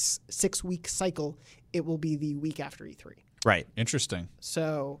 6-week cycle, it will be the week after E3. Right. Interesting.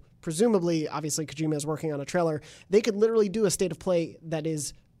 So presumably, obviously, Kojima is working on a trailer. They could literally do a state of play that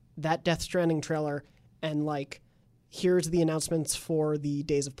is that Death Stranding trailer, and like, here's the announcements for the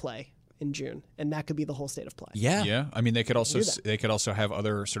days of play in June, and that could be the whole state of play. Yeah. Yeah. I mean, they could also have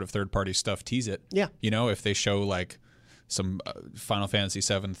other sort of third-party stuff tease it. Yeah. You know, if they show like some Final Fantasy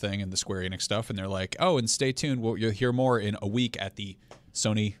VII thing and the Square Enix stuff, and they're like, oh, and stay tuned, you'll hear more in a week at the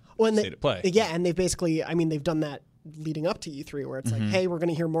Sony state of play. Yeah, and they've basically, I mean, they've done that leading up to E3, where it's like, hey, we're going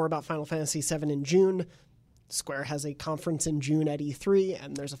to hear more about Final Fantasy VII in June. Square has a conference in June at E3,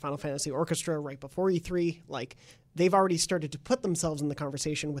 and there's a Final Fantasy Orchestra right before E3. Like, they've already started to put themselves in the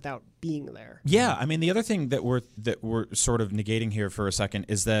conversation without being there. Yeah, I mean, the other thing that we're sort of negating here for a second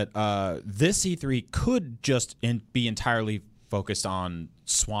is that this E3 could just be entirely focused on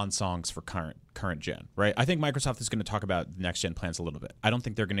swan songs for current gen, right? I think Microsoft is going to talk about next gen plans a little bit. I don't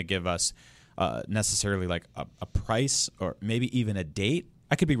think they're going to give us necessarily like a price or maybe even a date.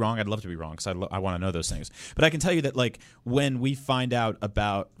 I could be wrong. I'd love to be wrong because I want to know those things. But I can tell you that, like, when we find out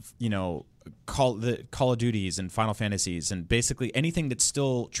about, you know, Call of Duties and Final Fantasies and basically anything that's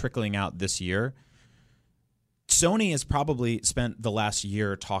still trickling out this year, Sony has probably spent the last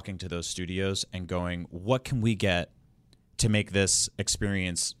year talking to those studios and going, what can we get to make this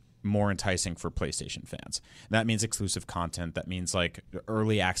experience more enticing for PlayStation fans? And that means exclusive content. That means like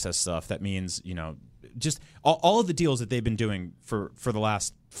early access stuff. That means, you know, just all of the deals that they've been doing for the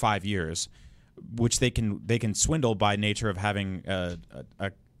last 5 years, which they can swindle by nature of having a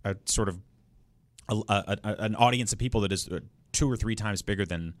sort of an audience of people that is 2 or 3 times bigger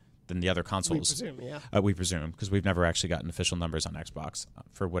than the other consoles. We presume, because we've never actually gotten official numbers on Xbox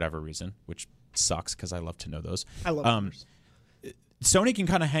for whatever reason, which sucks because I love to know those. I love numbers. Sony can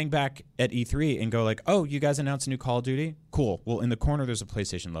kind of hang back at E3 and go like, oh, you guys announced a new Call of Duty? Cool. Well, in the corner, there's a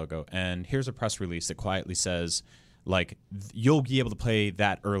PlayStation logo, and here's a press release that quietly says, like, you'll be able to play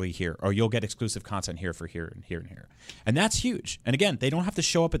that early here, or you'll get exclusive content here for here and here and here. And that's huge. And again, they don't have to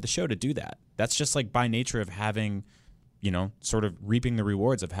show up at the show to do that. That's just like by nature of having, you know, sort of reaping the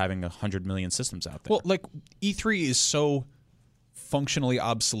rewards of having 100 million systems out there. Well, like, E3 is so functionally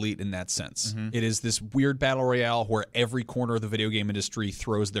obsolete in that sense. Mm-hmm. It is this weird battle royale where every corner of the video game industry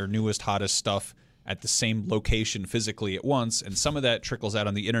throws their newest, hottest stuff at the same location physically at once, and some of that trickles out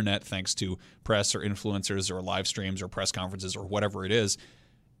on the internet thanks to press or influencers or live streams or press conferences or whatever it is.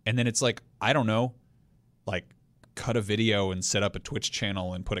 And then it's like, I don't know, like, cut a video and set up a Twitch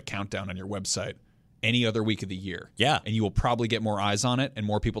channel and put a countdown on your website any other week of the year. Yeah. And you will probably get more eyes on it and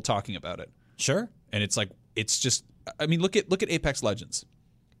more people talking about it. Sure. And it's like, it's just, I mean, look at Apex Legends.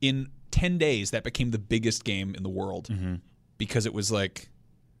 In 10 days, that became the biggest game in the world because it was like,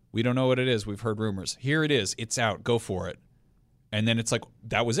 we don't know what it is. We've heard rumors. Here it is. It's out. Go for it. And then it's like,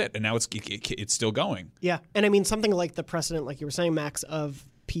 that was it. And now it's still going. Yeah. And I mean, something like the precedent, like you were saying, Max, of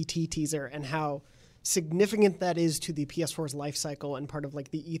PT teaser and how significant that is to the PS4's life cycle and part of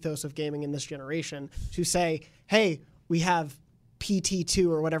like the ethos of gaming in this generation to say, hey, we have PT2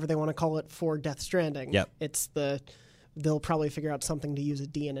 or whatever they want to call it for Death Stranding. Yep. It's they'll probably figure out something to use a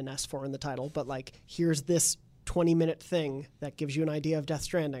D and an S for in the title, but like, here's this 20-minute thing that gives you an idea of Death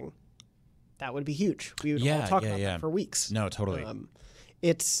Stranding. That would be huge. We would all talk about that for weeks. No, totally.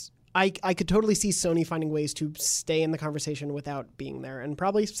 I could totally see Sony finding ways to stay in the conversation without being there, and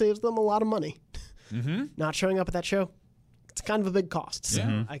probably saves them a lot of money. Not showing up at that show, it's kind of a big cost.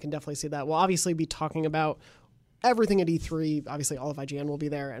 So I can definitely see that. We'll obviously be talking about everything at E3. Obviously, all of IGN will be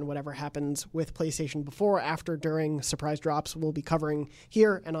there, and whatever happens with PlayStation before, after, during, surprise drops, we'll be covering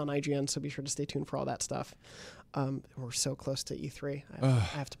here and on IGN, so be sure to stay tuned for all that stuff. We're so close to E3. I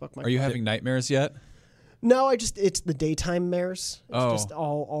have to book my Are you having nightmares yet? No, it's the daytime mares. It's Oh. just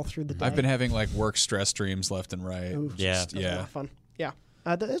all through the day. I've been having like work stress dreams left and right. Ooh, Yeah. that's a lot of fun. Yeah,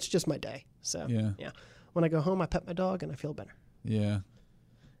 it's just my day. So Yeah. When I go home, I pet my dog and I feel better. Yeah.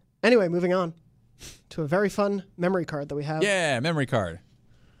 Anyway, moving on to a very fun memory card that we have. Yeah, memory card.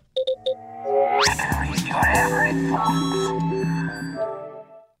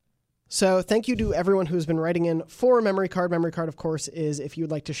 So thank you to everyone who's been writing in for a memory card. Memory card, of course, is if you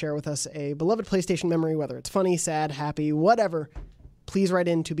would like to share with us a beloved PlayStation memory, whether it's funny, sad, happy, whatever, please write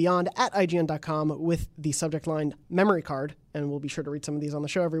in to beyond@ign.com with the subject line memory card, and we'll be sure to read some of these on the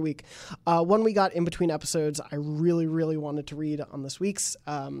show every week. One we got in between episodes I really, really wanted to read on this week's.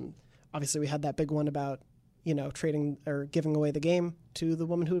 Obviously, we had that big one about, trading or giving away the game to the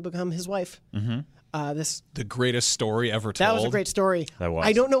woman who would become his wife. Mm-hmm. The greatest story ever told. That was a great story. That was.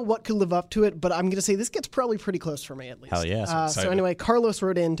 I don't know what could live up to it, but I'm going to say this gets probably pretty close for me at least. Hell yeah. So anyway, Carlos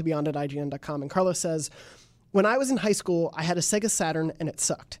wrote in to beyond@ign.com, and Carlos says, when I was in high school, I had a Sega Saturn, and it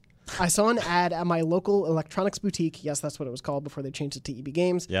sucked. I saw an ad at my local electronics boutique, yes, that's what it was called before they changed it to EB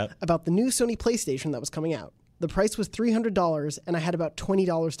Games, about the new Sony PlayStation that was coming out. The price was $300, and I had about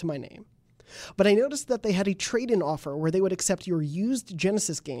 $20 to my name. But I noticed that they had a trade-in offer where they would accept your used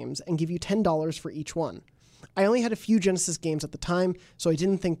Genesis games and give you $10 for each one. I only had a few Genesis games at the time, so I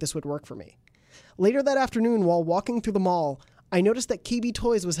didn't think this would work for me. Later that afternoon, while walking through the mall, I noticed that KB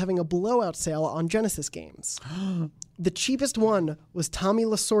Toys was having a blowout sale on Genesis games. The cheapest one was Tommy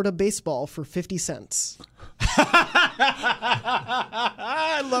Lasorda Baseball for 50 cents.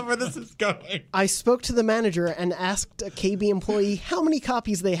 I love where this is going. I spoke to the manager and asked a KB employee how many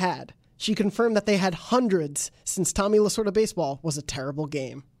copies they had. She confirmed that they had hundreds, since Tommy Lasorda Baseball was a terrible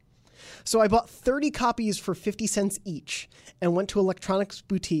game. So I bought 30 copies for 50 cents each and went to Electronics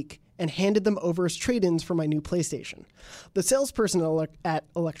Boutique and handed them over as trade-ins for my new PlayStation. The salesperson at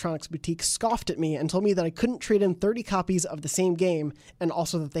Electronics Boutique scoffed at me and told me that I couldn't trade in 30 copies of the same game and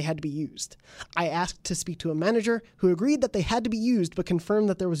also that they had to be used. I asked to speak to a manager who agreed that they had to be used but confirmed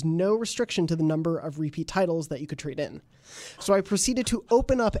that there was no restriction to the number of repeat titles that you could trade in. So I proceeded to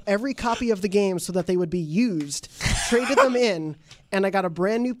open up every copy of the game so that they would be used, traded them in, and I got a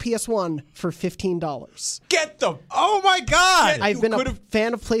brand new PS1 for $15. Get them! Oh my God! I've been a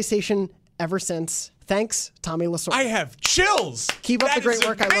fan of PlayStation ever since. Thanks, Tommy Lasorda. I have chills. Keep up the great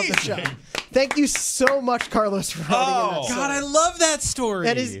work. Amazing. I love the show. Thank you so much, Carlos, for writing in that story. God, I love that story.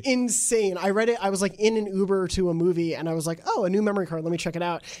 That is insane. I read it. I was like in an Uber to a movie, and I was like, "Oh, a new memory card. Let me check it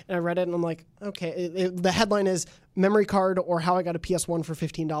out." And I read it, and I'm like, "Okay." The headline is "Memory Card or How I Got a PS1 for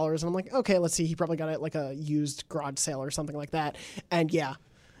 $15," and I'm like, "Okay, let's see." He probably got it at like a used garage sale or something like that. And yeah,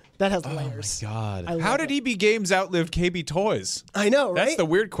 that has layers. Oh my God! I love How did it. EB Games outlive KB Toys? I know, right? That's the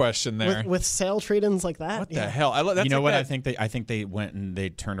weird question there. with sale trade-ins like that. What the hell? That's You know like what? that- I think they went and they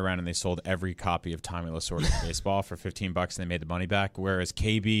turned around and they sold every copy of Tommy Lasorda's Baseball for $15 and they made the money back, whereas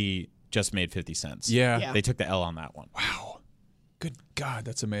KB just made 50 cents. Yeah. They took the L on that one. Wow. Good God,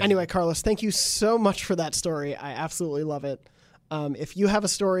 that's amazing. Anyway, Carlos, thank you so much for that story. I absolutely love it. If you have a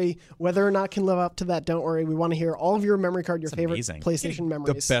story, whether or not it can live up to that, don't worry. We want to hear all of your memory card, your favorite amazing. PlayStation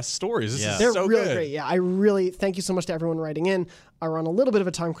memories. the best stories. This Yeah. is They're so really good. great. Yeah, I really thank you so much to everyone writing in. We're on a little bit of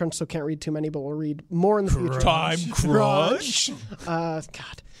a time crunch, so can't read too many, but we'll read more in the future. Time crunch. God,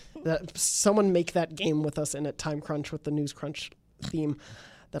 someone make that game with us in it. Time crunch with the news crunch theme.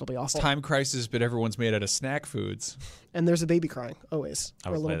 That'll be awesome. Time crisis, but everyone's made out of snack foods. And there's a baby crying always, or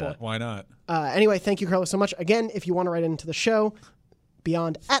a would little play boy. that. Why not? Anyway, thank you, Carlos, so much. Again, if you want to write into the show,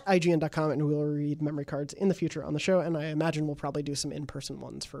 beyond@ign.com, and we will read memory cards in the future on the show. And I imagine we'll probably do some in-person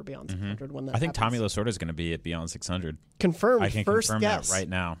ones for Beyond 600 when that I think happens. Tommy Lasorda is going to be at Beyond 600. Confirmed. I can First confirm guess that right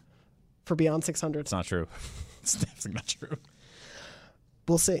now. for Beyond 600. It's not true. It's definitely not true.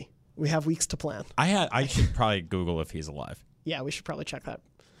 We'll see. We have weeks to plan. I should probably Google if he's alive. Yeah, we should probably check that.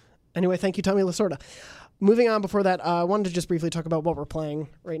 Anyway, thank you, Tommy Lasorda. Moving on before that, I wanted to just briefly talk about what we're playing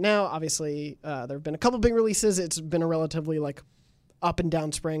right now. Obviously, there have been a couple big releases. It's been a relatively up and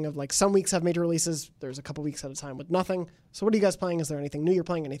down spring of some weeks have major releases. There's a couple weeks at a time with nothing. So what are you guys playing? Is there anything new you're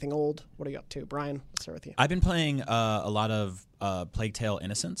playing? Anything old? What are you up to? Brian, let's start with you. I've been playing a lot of Plague Tale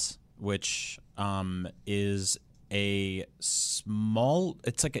Innocence, which is a small.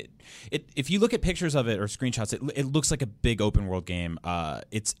 It's like if you look at pictures of it or screenshots, it looks like a big open world game.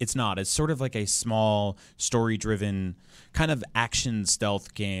 It's not. It's sort of like a small story driven kind of action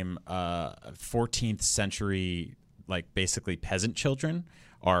stealth game. 14th century, basically peasant children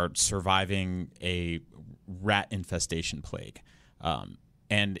are surviving a rat infestation plague.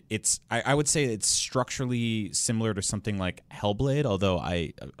 And I would say it's structurally similar to something like Hellblade, although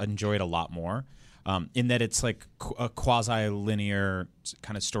I enjoy it a lot more. In that it's like a quasi-linear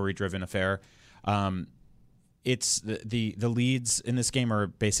kind of story-driven affair. it's the leads in this game are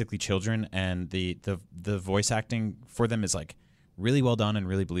basically children, and the voice acting for them is like really well done and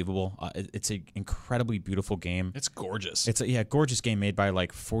really believable. It's an incredibly beautiful game. It's gorgeous. It's a gorgeous game made by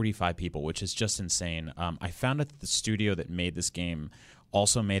like 45 people, which is just insane. I found out that the studio that made this game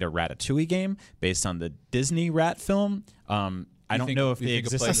also made a Ratatouille game based on the Disney Rat film. I don't know if they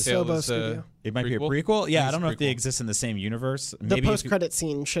exist. Asobo Studio. It might be a prequel. Yeah, I don't know if they exist in the same universe. The post-credit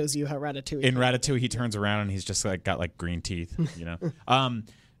scene shows you how Ratatouille. In Ratatouille, he turns around and he's just like got like green teeth. You know.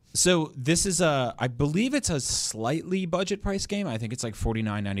 So this is I believe it's a slightly budget price game. I think it's like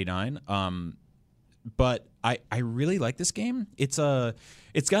 $49.99. But I really like this game. It's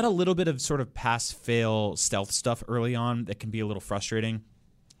got a little bit of sort of pass-fail stealth stuff early on that can be a little frustrating.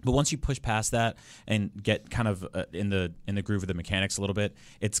 But once you push past that and get kind of in the groove of the mechanics a little bit,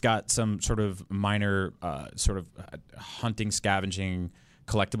 it's got some sort of minor hunting, scavenging,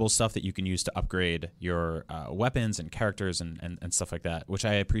 collectible stuff that you can use to upgrade your weapons and characters and stuff like that, which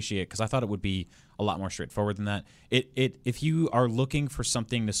I appreciate because I thought it would be a lot more straightforward than that. If you are looking for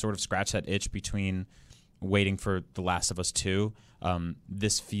something to sort of scratch that itch between waiting for The Last of Us 2,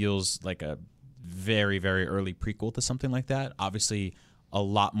 this feels like a very, very early prequel to something like that. Obviously, a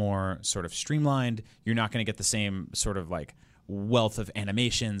lot more sort of streamlined. You're not going to get the same sort of like wealth of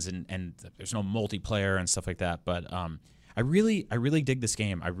animations and there's no multiplayer and stuff like that. But I really dig this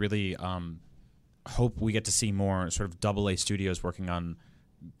game. I really hope we get to see more sort of AA studios working on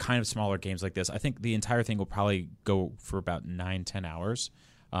kind of smaller games like this. I think the entire thing will probably go for about 9-10 hours.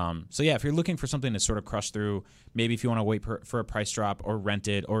 So yeah, if you're looking for something to sort of crush through, maybe if you want to wait for a price drop or rent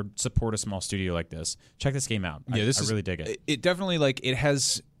it or support a small studio like this, check this game out. Yeah, I really dig it. It definitely it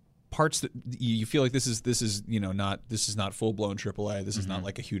has parts that you feel like this is not full blown AAA. This is not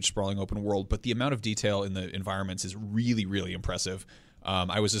like a huge sprawling open world, but the amount of detail in the environments is really, really impressive.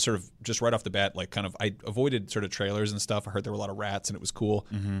 I was just right off the bat, I avoided sort of trailers and stuff. I heard there were a lot of rats and it was cool.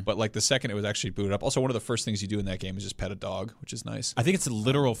 But like the second it was actually booted up. Also, one of the first things you do in that game is just pet a dog, which is nice. I think it's the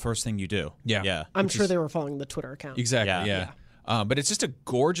literal first thing you do. Yeah. I'm sure they were following the Twitter account. Exactly. Yeah. But it's just a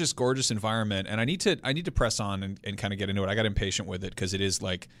gorgeous, gorgeous environment, and I need to press on and kind of get into it. I got impatient with it because it is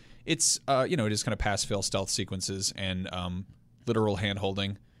it is kind of pass fail stealth sequences and literal hand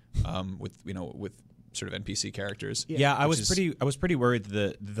holding with sort of NPC characters. Yeah, I was pretty worried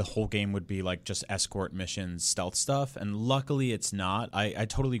that the whole game would be like just escort missions, stealth stuff, and luckily it's not. I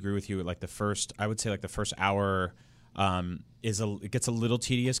totally agree with you. Like the first hour it gets a little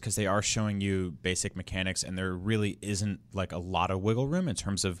tedious because they are showing you basic mechanics, and there really isn't like a lot of wiggle room in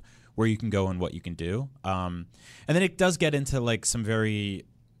terms of where you can go and what you can do. And then it does get into like some very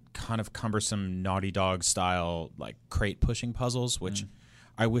kind of cumbersome Naughty Dog style like crate pushing puzzles, which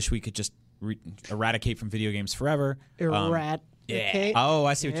I wish we could just eradicate from video games forever. Okay. Oh,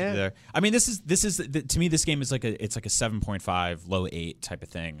 I see what you did there. I mean, this is to me, this game is like a 7.5, low 8 type of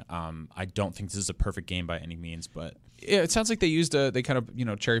thing. I don't think this is a perfect game by any means, but yeah, it sounds like they kind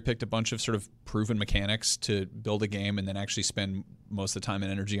of cherry picked a bunch of sort of proven mechanics to build a game, and then actually spend most of the time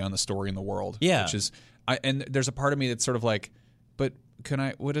and energy on the story and the world. Yeah, which is and there's a part of me that's sort of like, but can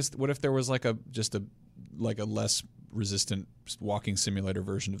I? What if there was like a less resistant walking simulator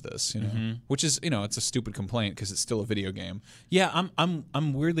version of this, which is it's a stupid complaint because it's still a video game. Yeah,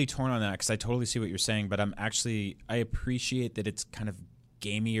 I'm weirdly torn on that because I totally see what you're saying, but I appreciate that it's kind of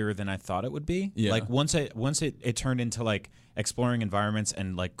gamier than I thought it would be. Yeah. Like once it turned into like exploring environments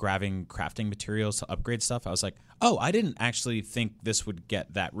and like grabbing crafting materials to upgrade stuff, I was like, oh, I didn't actually think this would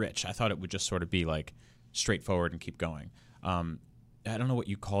get that rich. I thought it would just sort of be like straightforward and keep going. I don't know what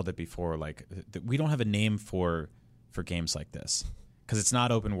you called it before. Like we don't have a name for games like this because it's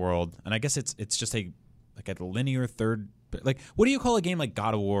not open world, and I guess it's just a linear third. Like, what do you call a game like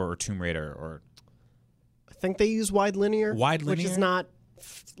God of War or Tomb Raider? Or I think they use wide linear, which is not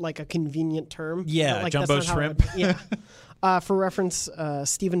like a convenient term. Yeah, like, jumbo shrimp. For reference,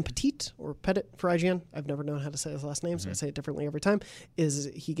 Stephen Petit or Petit for IGN. I've never known how to say his last name, so I say it differently every time.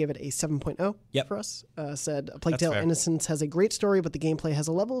 He gave it a 7.0 for us. Said A Plague Tale: Innocence has a great story, but the gameplay has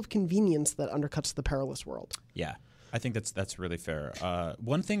a level of convenience that undercuts the perilous world. Yeah. I think that's really fair.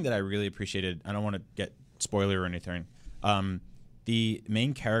 One thing that I really appreciated, I don't want to get spoiler or anything, the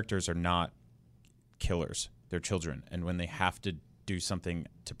main characters are not killers. They're children. And when they have to do something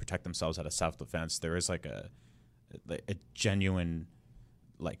to protect themselves out of self-defense, there is like a genuine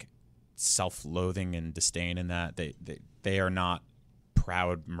like self-loathing and disdain in that. They are not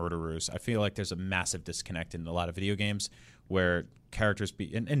proud murderers. I feel like there's a massive disconnect in a lot of video games where characters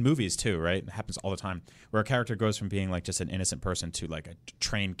in movies too, right? It happens all the time, where a character goes from being like just an innocent person to like a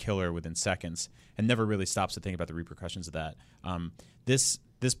trained killer within seconds and never really stops to think about the repercussions of that.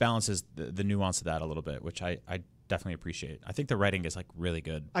 this balances the nuance of that a little bit, which I definitely appreciate. I think the writing is like really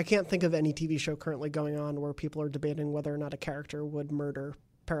good. I can't think of any TV show currently going on where people are debating whether or not a character would murder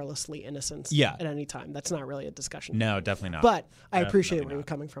perilously innocents at any time. That's not really a discussion. No, definitely not. But I appreciate where you're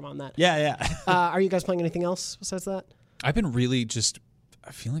coming from on that. Yeah. Are you guys playing anything else besides that? I've been really just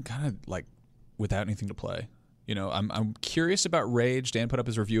feeling kind of like without anything to play. You know, I'm curious about Rage. Dan put up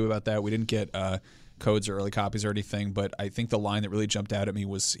his review about that. We didn't get codes or early copies or anything, but I think the line that really jumped out at me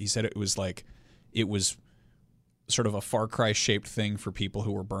was he said it was sort of a Far Cry shaped thing for people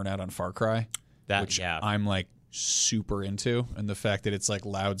who were burnt out on Far Cry. Which I'm like super into, and the fact that it's like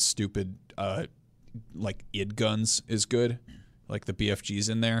loud, stupid, like id guns is good, like the BFG's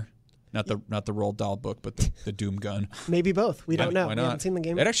in there. Not the Roald Dahl book, but the Doom gun. Maybe both. We don't know. Why We not? haven't seen the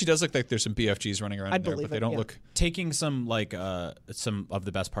game. It actually does look like there's some BFGs running around in there, but they don't look. Taking some some of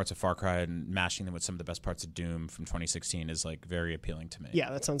the best parts of Far Cry and mashing them with some of the best parts of Doom from 2016 is like very appealing to me.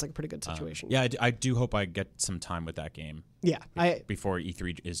 Yeah, that sounds like a pretty good situation. I do hope I get some time with that game. Yeah, before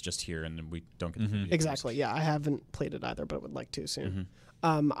E3 is just here and then we don't get the exactly. Yeah, I haven't played it either, but would like to soon.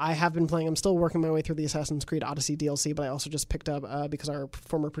 I have been playing. I'm still working my way through the Assassin's Creed Odyssey DLC, but I also just picked up because our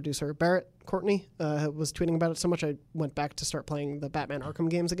former producer Barrett Courtney was tweeting about it so much. I went back to start playing the Batman Arkham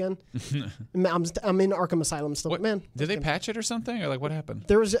games again. I'm in Arkham Asylum still. But man, did they patch it or something, or like what happened?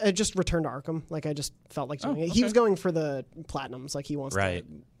 There was just Return to Arkham. Like I just felt like doing it. He was going for the platinums. Like he wants to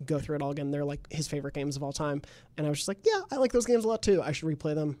go through it all again. They're like his favorite games of all time, and I was just like, yeah, I like those games a lot too. I should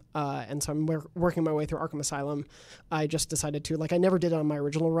replay them. And so I'm working my way through Arkham Asylum. I just decided to I never did it on my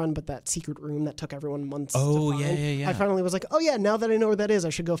original run, but that secret room that took everyone months. to find, yeah. I finally was like, oh yeah, now that I know where that is, I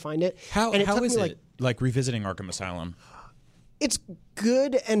should go find it. How is it like revisiting Arkham Asylum? It's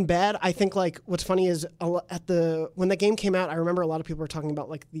good and bad. I think like what's funny is when that game came out, I remember a lot of people were talking about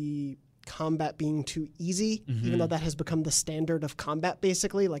like the combat being too easy, even though that has become the standard of combat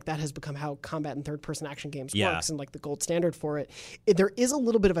basically. Like that has become how combat in third-person action games works and like the gold standard for it. There is a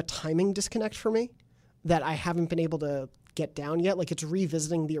little bit of a timing disconnect for me that I haven't been able to get down yet. Like it's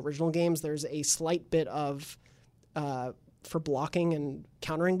revisiting the original games. There's a slight bit of for blocking and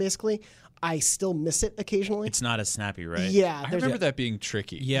countering basically. I still miss it occasionally. It's not as snappy, right? Yeah. I remember that being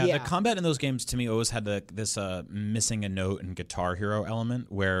tricky. Yeah, the combat in those games to me always had this missing a note and Guitar Hero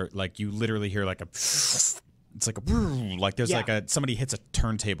element where like you literally hear like it's like a like there's like somebody hits a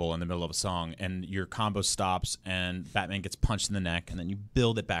turntable in the middle of a song and your combo stops and Batman gets punched in the neck and then you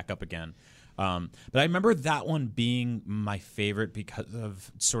build it back up again. But I remember that one being my favorite because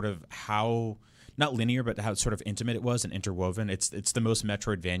of sort of how not linear, but how sort of intimate it was and interwoven. It's the most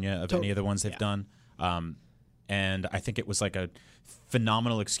Metroidvania of any of the ones they've done. And I think it was like a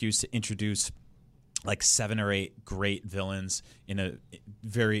phenomenal excuse to introduce like 7 or 8 great villains in a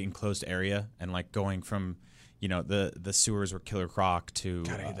very enclosed area and like going from the sewers were Killer Croc to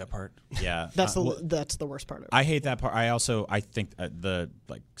God, I hate that part. Yeah, that's the worst part of it. I hate that part. I think the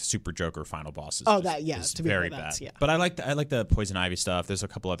like Super Joker final boss is is to be very fair, bad. Yeah. But I like the Poison Ivy stuff. There's a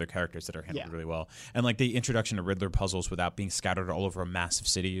couple other characters that are handled really well, and like the introduction of Riddler puzzles without being scattered all over a massive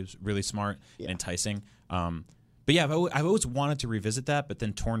city is really smart and enticing. But yeah, I've always wanted to revisit that, but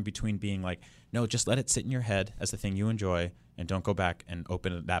then torn between being like, no, just let it sit in your head as the thing you enjoy, and don't go back and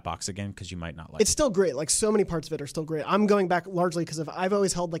open that box again because you might not like it. It's still great. Like so many parts of it are still great. I'm going back largely because I've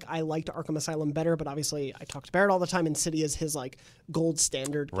always held like I liked Arkham Asylum better, but obviously I talk to Barrett all the time, and City is his like gold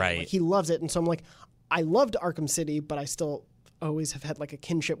standard. Right. Like, he loves it, and so I'm like, I loved Arkham City, but I still always have had like a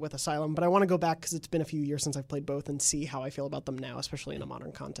kinship with Asylum. But I want to go back because it's been a few years since I've played both and see how I feel about them now, especially in a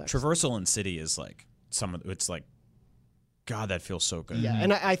modern context. Traversal in City is like it's like. God, that feels so good. Yeah,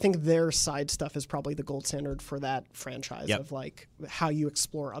 and I think their side stuff is probably the gold standard for that franchise of like how you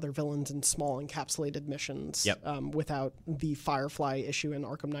explore other villains in small encapsulated missions without the Firefly issue in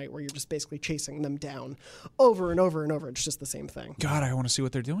Arkham Knight where you're just basically chasing them down over and over and over. It's just the same thing. God, I want to see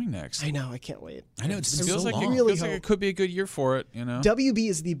what they're doing next. I know, I can't wait. I know, it feels like it could be a good year for it, you know? WB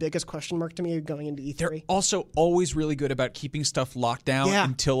is the biggest question mark to me going into E3. They're also always really good about keeping stuff locked down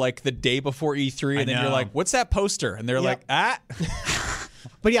until like the day before E3, and then you're like, what's that poster? And they're like, ah.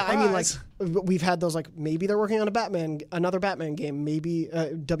 But yeah, I mean, like we've had those like maybe they're working on another Batman game, maybe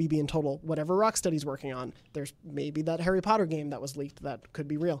WB in total, whatever Rocksteady's working on. There's maybe that Harry Potter game that was leaked that could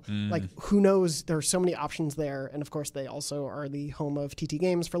be real. Like who knows? There are so many options there, and of course they also are the home of TT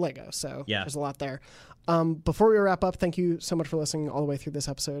Games for Lego. So there's a lot there. Before we wrap up, thank you so much for listening all the way through this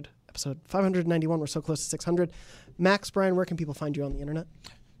episode 591. We're so close to 600. Max, Brian, where can people find you on the internet?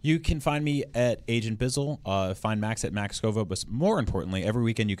 You can find me at Agent Bizzle. Find Max at Max Scova. But more importantly, every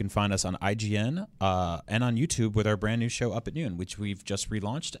weekend you can find us on IGN and on YouTube with our brand new show Up at Noon, which we've just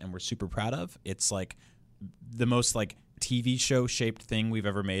relaunched and we're super proud of. It's like the most like TV show shaped thing we've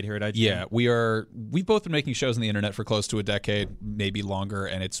ever made here at IGN. Yeah, we've both been making shows on the internet for close to a decade, maybe longer,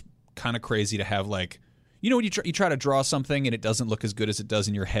 and it's kind of crazy to have when you try to draw something and it doesn't look as good as it does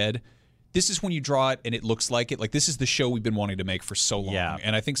in your head. This is when you draw it and it looks like it. Like, this is the show we've been wanting to make for so long. Yeah.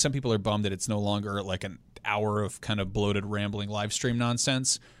 And I think some people are bummed that it's no longer like an hour of kind of bloated, rambling live stream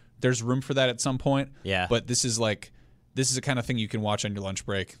nonsense. There's room for that at some point. Yeah. But this is a kind of thing you can watch on your lunch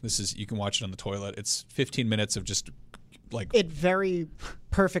break. You can watch it on the toilet. It's 15 minutes of just it very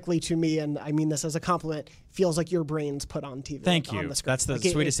perfectly, to me, and I mean this as a compliment, feels like your brain's put on TV. Thank you. On the screen. That's the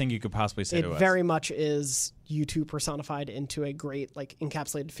sweetest thing you could possibly say to us. It very much is you two personified into a great,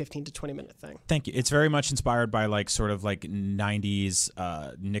 encapsulated 15 to 20 minute thing. Thank you. It's very much inspired by 90s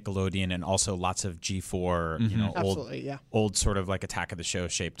Nickelodeon, and also lots of G4, Absolutely, old sort of Attack of the Show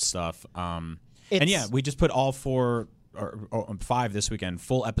shaped stuff. And yeah, we just put all 4 or 5 this weekend,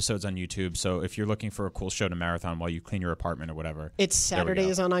 full episodes on YouTube. So if you're looking for a cool show to marathon while you clean your apartment or whatever, it's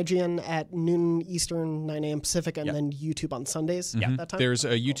Saturdays on IGN at noon Eastern, 9 a.m. Pacific, and then YouTube on Sundays. Yeah, that time. There's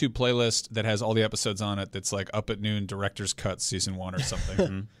a YouTube playlist that has all the episodes on it. That's up at noon, director's cut, season 1 or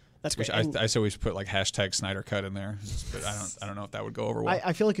something. That's great. I always put hashtag Snyder Cut in there, but I don't know if that would go over well.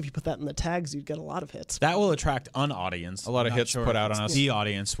 I feel like if you put that in the tags, you'd get a lot of hits. That will attract an audience. A lot of hits put out on us. The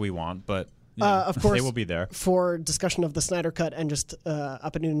audience we want, but of course, they will be there. For discussion of the Snyder Cut and just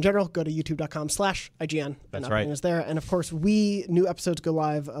Up at Noon in general, go to youtube.com/IGN. That's and right. Is there. And of course, new episodes go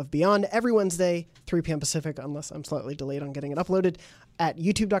live of Beyond every Wednesday, 3 p.m. Pacific, unless I'm slightly delayed on getting it uploaded, at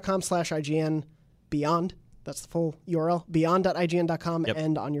youtube.com/IGN Beyond. That's the full URL, beyond.ign.com,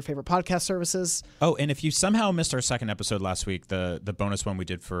 and on your favorite podcast services. Oh, and if you somehow missed our second episode last week, the bonus one we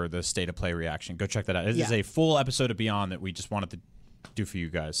did for the State of Play reaction, go check that out. It is a full episode of Beyond that we just wanted to do for you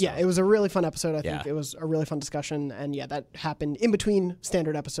guys. So. Yeah, it was a really fun episode. I think it was a really fun discussion, and that happened in between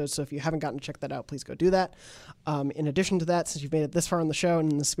standard episodes. So if you haven't gotten to check that out, please go do that. In addition to that, since you've made it this far on the show,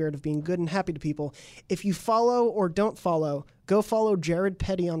 and in the spirit of being good and happy to people, if you follow or don't follow, go follow Jared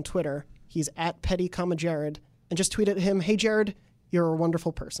Petty on Twitter. He's at Petty, Jared, and just tweet at him, "Hey Jared, you're a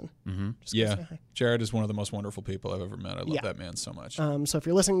wonderful person." Yeah, Jared is one of the most wonderful people I've ever met. I love that man so much. So if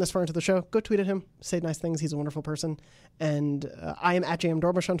you're listening this far into the show, go tweet at him, say nice things. He's a wonderful person. And I am at JM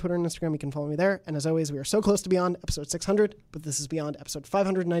Dorbush on Twitter and Instagram. You can follow me there. And as always, we are so close to Beyond episode 600, but this is Beyond episode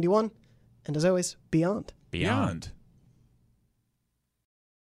 591. And as always, Beyond.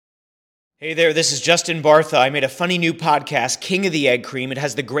 Hey there, this is Justin Bartha. I made a funny new podcast, King of the Egg Cream. It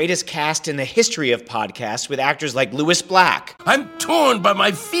has the greatest cast in the history of podcasts with actors like Louis Black. I'm torn by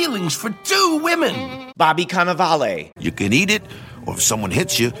my feelings for 2 women. Bobby Cannavale. You can eat it, or if someone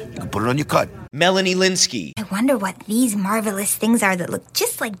hits you, you can put it on your cut. Melanie Linsky. I wonder what these marvelous things are that look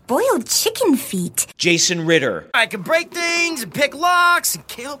just like boiled chicken feet. Jason Ritter. I can break things and pick locks and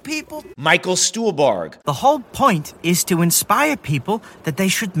kill people. Michael Stuhlbarg. The whole point is to inspire people that they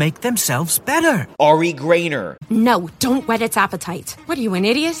should make themselves better. Ari Grainer. No, don't whet its appetite. What are you, an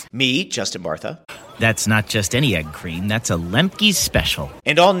idiot? Me, Justin Bartha. That's not just any egg cream, that's a Lemke's special.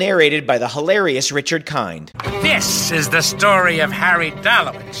 And all narrated by the hilarious Richard Kind. This is the story of Harry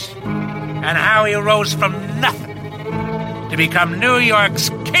Dalowitz and how he rose from nothing to become New York's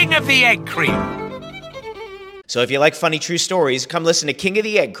King of the Egg Cream. So if you like funny true stories, come listen to King of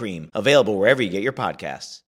the Egg Cream, available wherever you get your podcasts.